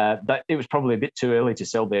 But it was probably a bit too early to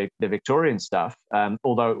sell their Victorian stuff,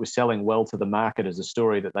 although it was selling well to the market as a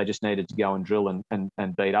story that they just needed to go and drill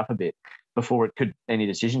and beat up a bit before any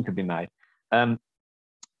decision could be made. And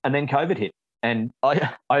then COVID hit. And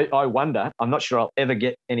I wonder, I'm not sure I'll ever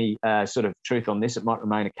get any sort of truth on this. It might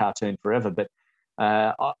remain a cartoon forever, but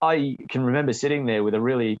I can remember sitting there with a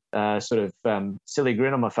really silly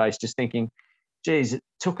grin on my face, just thinking, geez, it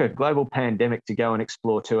took a global pandemic to go and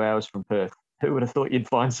explore 2 hours from Perth. Who would have thought you'd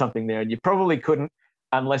find something there? And you probably couldn't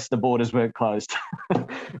unless the borders weren't closed.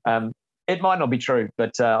 It might not be true,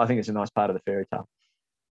 but I think it's a nice part of the fairy tale.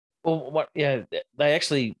 Well, they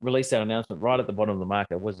actually released that announcement right at the bottom of the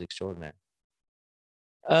market. It was extraordinary.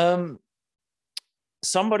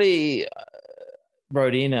 Somebody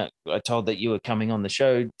wrote in, I told that you were coming on the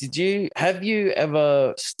show. Have you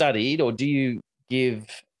ever studied or do you give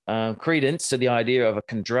credence to the idea of a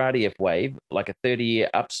Kondratiev wave, like a 30-year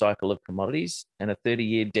up cycle of commodities and a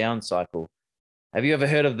 30-year down cycle? Have you ever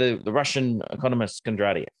heard of the Russian economist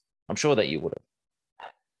Kondratiev? I'm sure that you would have.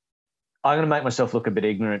 I'm going to make myself look a bit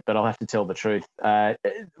ignorant, but I'll have to tell the truth. What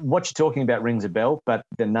you're talking about rings a bell, but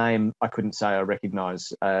the name I couldn't say I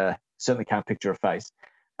recognise. Certainly can't picture a face.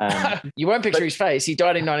 You won't picture his face. He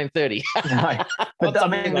died in 1930. No, but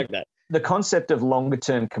something like that. The concept of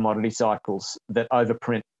longer-term commodity cycles that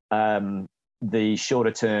overprint the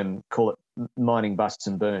shorter-term, call it mining busts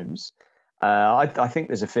and booms, I think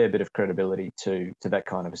there's a fair bit of credibility to that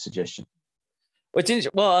kind of a suggestion.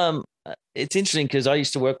 It's interesting because I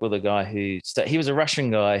used to work with a guy he was a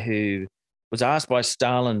Russian guy who was asked by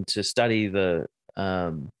Stalin to study the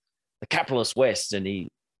capitalist West, and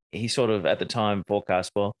he sort of at the time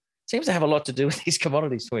forecast, well, seems to have a lot to do with these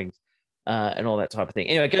commodity swings and all that type of thing.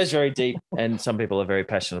 Anyway, it goes very deep, and some people are very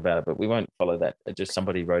passionate about it, but we won't follow that. Just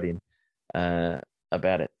somebody wrote in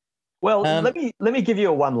about it. Well, let me give you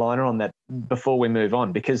a one-liner on that before we move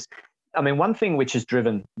on, because one thing which has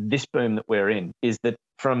driven this boom that we're in is that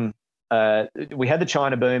from we had the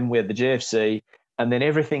China boom, we had the GFC, and then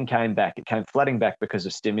everything came back. It came flooding back because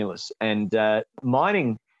of stimulus, and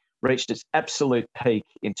mining reached its absolute peak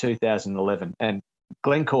in 2011, and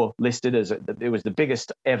Glencore listed as it was the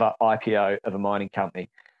biggest ever IPO of a mining company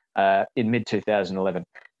in mid-2011.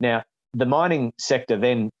 Now, the mining sector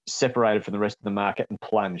then separated from the rest of the market and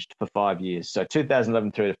plunged for 5 years. So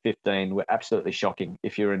 2011 through to 15 were absolutely shocking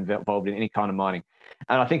if you're involved in any kind of mining.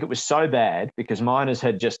 And I think it was so bad because miners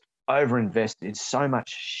had just overinvested in so much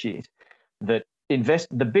shit that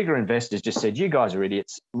the bigger investors just said, you guys are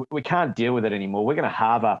idiots. We can't deal with it anymore. We're going to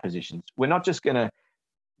halve our positions. We're not just going to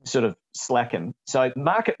sort of slacken. So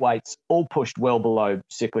market weights all pushed well below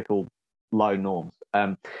cyclical low norms.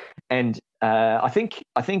 I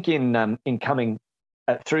think in coming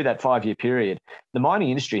through that 5 year period, the mining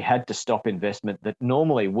industry had to stop investment that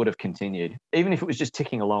normally would have continued. Even if it was just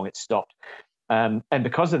ticking along, it stopped. And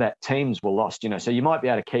because of that, teams were lost. So you might be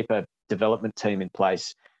able to keep a development team in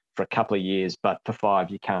place for a couple of years, but for 5,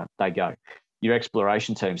 you can't. They go. Your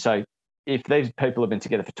exploration team. So if these people have been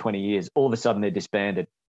together for 20 years, all of a sudden they're disbanded.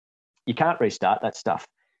 You can't restart that stuff.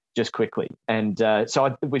 just quickly. And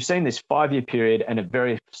we've seen this 5-year period and a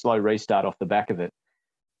very slow restart off the back of it,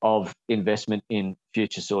 of investment in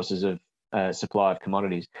future sources of supply of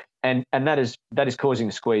commodities. And that is causing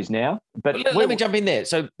a squeeze now. But let me jump in there.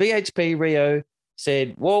 So BHP Rio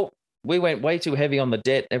said, well, we went way too heavy on the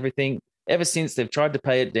debt, everything. Ever since they've tried to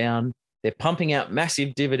pay it down, they're pumping out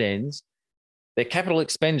massive dividends. Their capital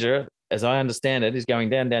expenditure, as I understand it, is going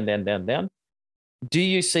down, down, down, down, down. Do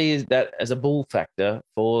you see that as a bull factor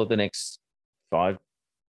for the next 5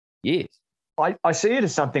 years? I see it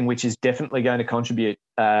as something which is definitely going to contribute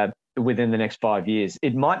within the next 5 years.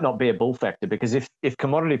 It might not be a bull factor, because if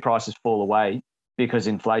commodity prices fall away because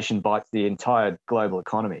inflation bites the entire global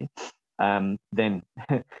economy, then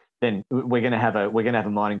we're going to have a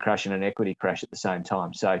mining crash and an equity crash at the same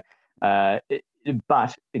time. So, but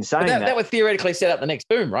in saying that would theoretically set up the next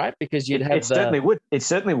boom, right? Because you'd have certainly would. It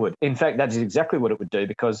certainly would. In fact, that is exactly what it would do,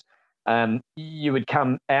 because you would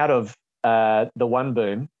come out of the one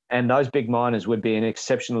boom, and those big miners would be in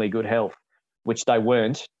exceptionally good health, which they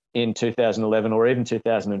weren't in 2011 or even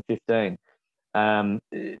 2015.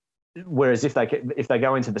 Whereas if they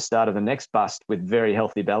go into the start of the next bust with very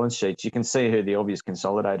healthy balance sheets, you can see who the obvious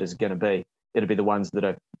consolidators are going to be. It'll be the ones that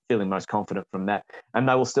are feeling most confident from that. And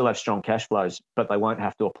they will still have strong cash flows, but they won't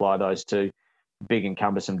have to apply those to big and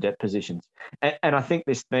cumbersome debt positions. And I think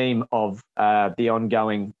this theme of the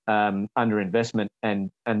ongoing underinvestment,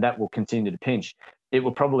 and that will continue to pinch, it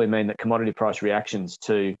will probably mean that commodity price reactions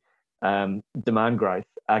to demand growth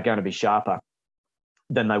are going to be sharper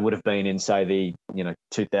than they would have been in, say, the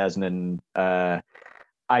 2008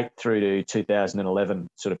 through to 2011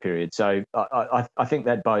 sort of period. So I think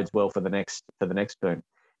that bodes well for the next boom.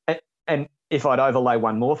 And if I'd overlay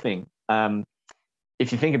one more thing,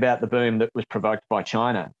 if you think about the boom that was provoked by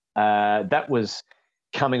China, that was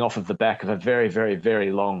coming off of the back of a very, very,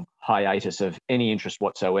 very long hiatus of any interest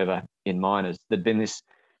whatsoever in miners. There'd been this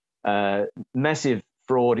massive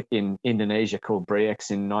fraud in Indonesia called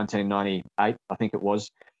Bre-X in 1998, I think it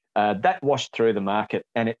was. That washed through the market,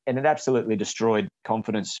 and it absolutely destroyed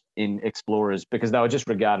confidence in explorers, because they were just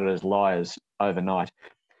regarded as liars overnight.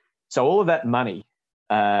 So all of that money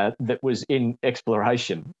that was in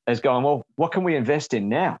exploration has gone, well, what can we invest in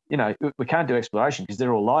now? We can't do exploration because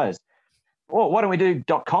they're all liars. Well, why don't we do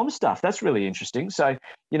 .com stuff? That's really interesting. So,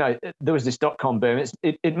 there was this .com boom.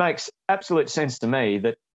 It makes absolute sense to me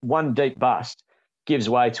that one deep bust gives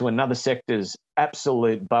way to another sector's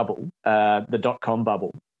absolute bubble, the .com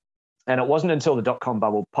bubble. And it wasn't until the .com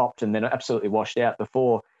bubble popped and then absolutely washed out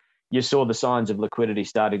before you saw the signs of liquidity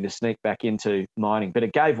starting to sneak back into mining. But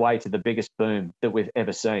it gave way to the biggest boom that we've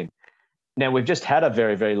ever seen. Now, we've just had a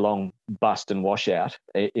very, very long bust and washout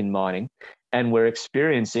in mining, and we're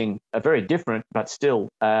experiencing a very different but still,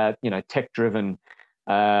 tech-driven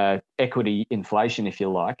equity inflation, if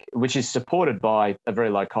you like, which is supported by a very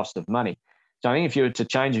low cost of money. So I think if you were to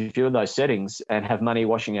change a few of those settings and have money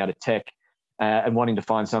washing out of tech and wanting to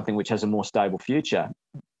find something which has a more stable future,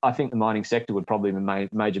 I think the mining sector would probably be a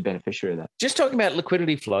major beneficiary of that. Just talking about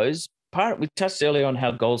liquidity flows, we touched earlier on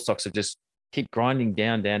how gold stocks have just keep grinding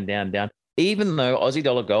down, down, down, down, even though Aussie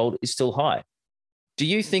dollar gold is still high. Do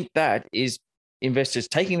you think that is investors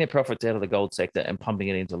taking their profits out of the gold sector and pumping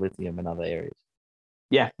it into lithium and other areas?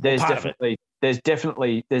 Yeah, there's definitely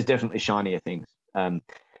shinier things.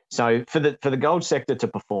 So for the gold sector to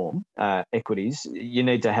perform equities, you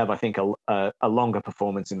need to have, I think, a longer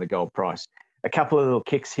performance in the gold price. A couple of little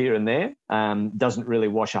kicks here and there doesn't really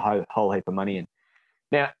wash a whole heap of money in.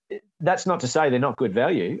 Now, that's not to say they're not good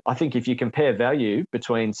value. I think if you compare value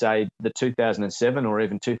between, say, the 2007 or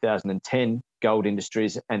even 2010 gold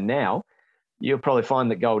industries and now, you'll probably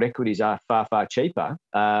find that gold equities are far, far cheaper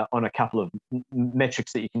on a couple of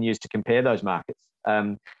metrics that you can use to compare those markets.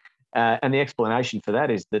 And the explanation for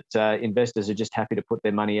that is that investors are just happy to put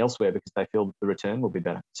their money elsewhere because they feel that the return will be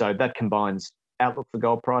better. So that combines outlook for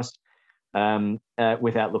gold price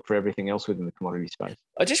with outlook for everything else within the commodity space.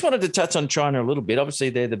 I just wanted to touch on China a little bit. Obviously,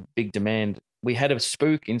 they're the big demand. We had a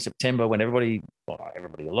spook in September when a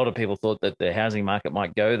lot of people thought that the housing market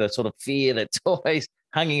might go, the sort of fear that's always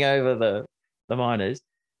hanging over the miners.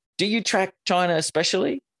 Do you track China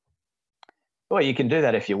especially? Well, you can do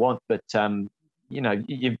that if you want, but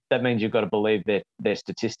that means you've got to believe their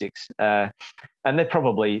statistics, and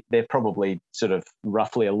they're probably sort of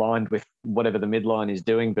roughly aligned with whatever the midline is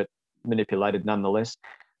doing, but manipulated nonetheless.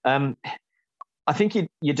 I think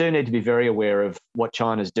you do need to be very aware of what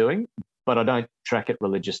China's doing, but I don't track it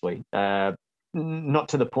religiously. Not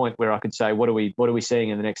to the point where I could say, what are we seeing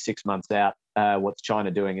in the next 6 months out? What's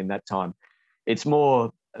China doing in that time? It's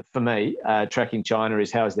more for me, tracking China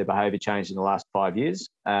is how has their behaviour changed in the last 5 years,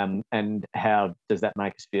 and how does that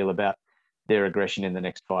make us feel about their aggression in the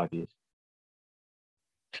next 5 years?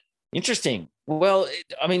 Interesting. Well,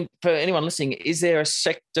 I mean, for anyone listening, is there a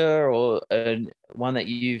sector or one that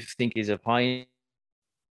you think is of high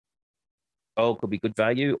could be good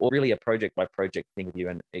value, or really a project by project thing with you,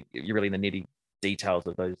 and you're really in the nitty details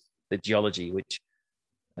of the geology, which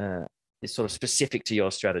is sort of specific to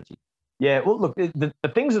your strategy? Yeah, well, look, the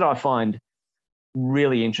things that I find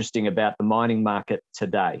really interesting about the mining market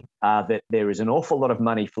today are that there is an awful lot of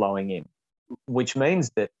money flowing in, which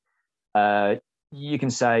means that you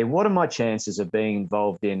can say, what are my chances of being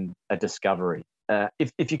involved in a discovery?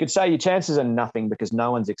 If you could say your chances are nothing because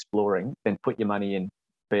no one's exploring, then put your money in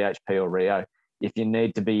BHP or Rio. If you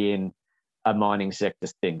need to be in a mining sector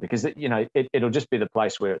thing, because it'll just be the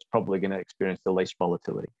place where it's probably going to experience the least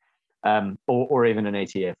volatility, or even an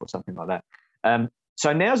ETF or something like that.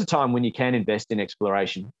 So now's the time when you can invest in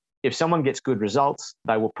exploration. If someone gets good results,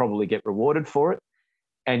 they will probably get rewarded for it.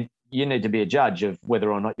 And you need to be a judge of whether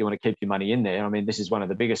or not you want to keep your money in there. I mean, this is one of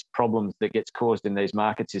the biggest problems that gets caused in these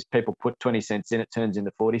markets is people put 20 cents in, it turns into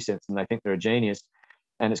 40 cents, and they think they're a genius,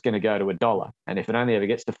 and it's going to go to $1. And if it only ever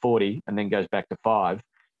gets to 40 and then goes back to 5,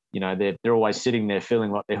 they're always sitting there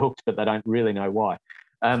feeling like they're hooked, but they don't really know why.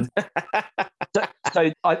 So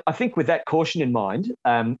I think with that caution in mind,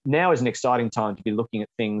 now is an exciting time to be looking at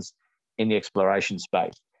things in the exploration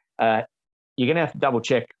space. You're going to have to double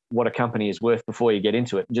check what a company is worth before you get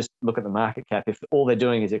into it. Just look at the market cap. If all they're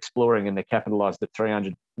doing is exploring and they're capitalized at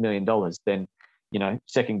 $300 million, then,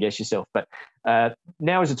 second guess yourself. But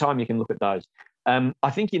now is the time you can look at those.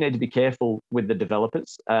 I think you need to be careful with the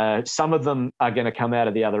developers. Some of them are going to come out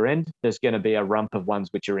of the other end. There's going to be a rump of ones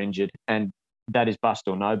which are injured, and that is bust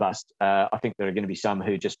or no bust. I think there are going to be some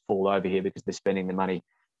who just fall over here because they're spending the money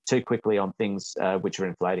too quickly on things which are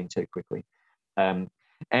inflating too quickly.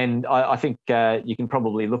 And I think you can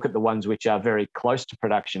probably look at the ones which are very close to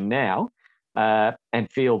production now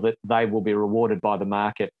and feel that they will be rewarded by the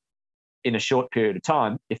market in a short period of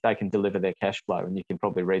time if they can deliver their cash flow. And you can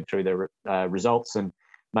probably read through their results and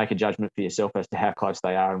make a judgment for yourself as to how close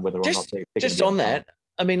they are and whether or not they're just on that.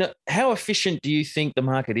 I mean, how efficient do you think the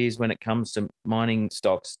market is when it comes to mining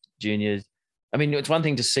stocks, juniors? I mean, it's one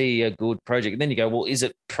thing to see a good project, and then you go, well, is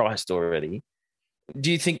it priced already?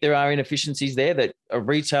 Do you think there are inefficiencies there that a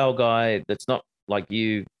retail guy that's not like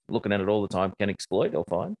you looking at it all the time can exploit or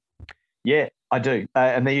find? Yeah, I do.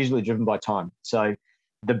 And they're usually driven by time. So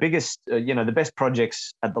the biggest, the best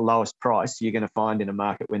projects at the lowest price you're going to find in a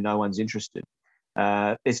market where no one's interested.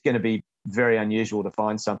 It's going to be very unusual to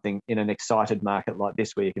find something in an excited market like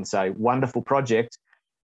this where you can say, wonderful project,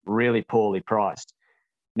 really poorly priced.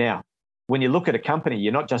 Now, when you look at a company,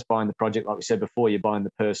 you're not just buying the project, like we said before, you're buying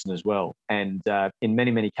the person as well. And in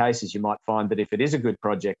many, many cases, you might find that if it is a good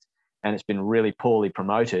project and it's been really poorly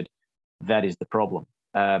promoted, that is the problem.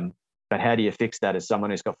 But how do you fix that as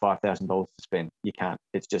someone who's got $5,000 to spend? You can't.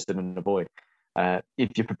 It's just an avoid. If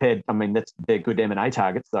you're prepared, I mean, they're good M&A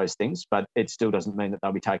targets, those things, but it still doesn't mean that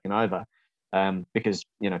they'll be taken over because,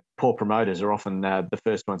 poor promoters are often the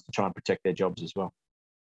first ones to try and protect their jobs as well.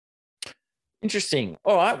 Interesting.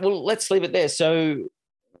 All right. Well, let's leave it there. So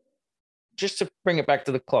just to bring it back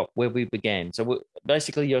to the clock where we began. So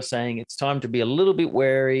basically you're saying it's time to be a little bit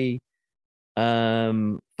wary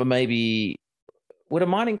for maybe with a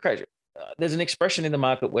mining crash. There's an expression in the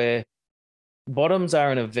market where bottoms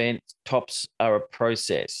are an event, tops are a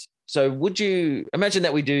process. So would you imagine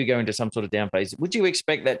that we do go into some sort of down phase? Would you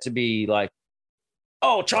expect that to be like,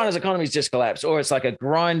 oh, China's economy's just collapsed, or it's like a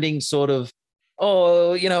grinding sort of,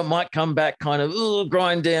 oh, it might come back kind of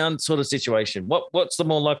grind down sort of situation? What's the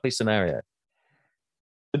more likely scenario?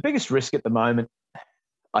 The biggest risk at the moment,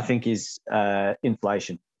 I think, is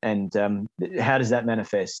inflation. And how does that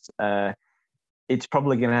manifest? It's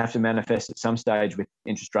probably going to have to manifest at some stage with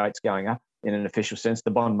interest rates going up in an official sense.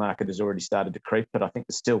 The bond market has already started to creep, but I think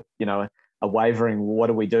there's still, a wavering, what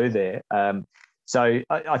do we do there? So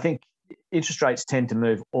I think interest rates tend to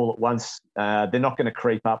move all at once. They're not going to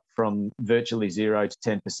creep up from virtually 0 to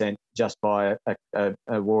 10% just by a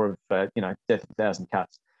war of, death of 1,000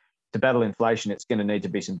 cuts. To battle inflation, it's going to need to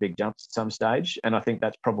be some big jumps at some stage. And I think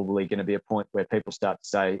that's probably going to be a point where people start to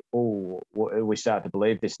say, oh, we start to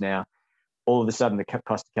believe this now. All of a sudden, the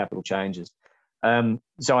cost of capital changes.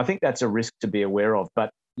 So I think that's a risk to be aware of. But,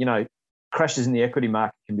 crashes in the equity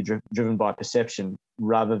market can be driven by perception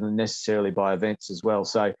rather than necessarily by events as well.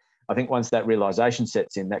 So I think once that realisation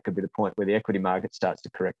sets in, that could be the point where the equity market starts to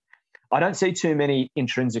correct. I don't see too many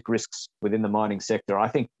intrinsic risks within the mining sector. I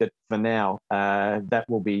think that for now, that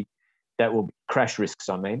will be that will crash risks.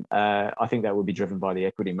 I think that will be driven by the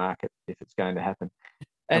equity market if it's going to happen.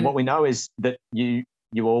 And what we know is that you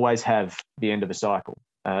always have the end of a cycle.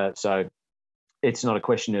 So it's not a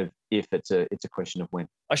question of if, it's a question of when.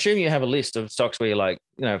 I assume you have a list of stocks where you're like,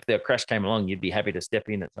 if their crash came along, you'd be happy to step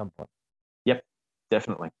in at some point. Yep,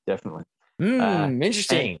 definitely.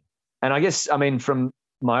 Interesting. And I guess, from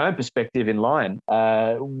my own perspective in Lion,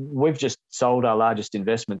 we've just sold our largest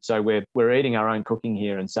investment. So we're eating our own cooking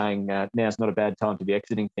here and saying now's not a bad time to be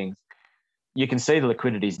exiting things. You can see the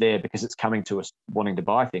liquidity's there because it's coming to us wanting to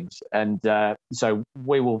buy things. And so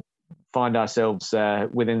we will find ourselves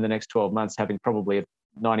within the next 12 months having probably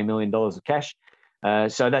 $90 million of cash.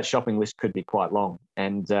 So that shopping list could be quite long.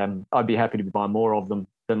 And I'd be happy to buy more of them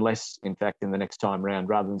than less, in fact, in the next time round,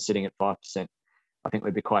 rather than sitting at 5%. I think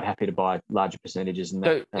we'd be quite happy to buy larger percentages.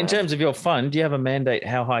 So in terms of your fund, do you have a mandate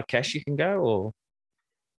how high cash you can go? Or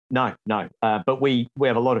No. But we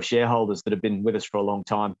have a lot of shareholders that have been with us for a long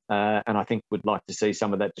time, and I think would like to see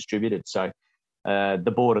some of that distributed. So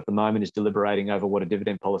the board at the moment is deliberating over what a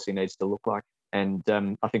dividend policy needs to look like. And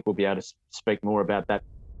I think we'll be able to speak more about that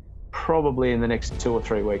probably in the next 2 or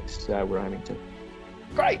 3 weeks, we're aiming to.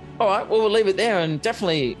 Great. All right. Well, we'll leave it there. And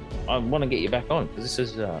definitely, I want to get you back on because this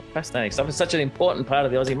is fascinating stuff. It's such an important part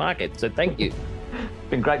of the Aussie market. So thank you. It's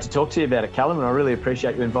been great to talk to you about it, Callum, and I really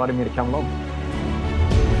appreciate you inviting me to come along.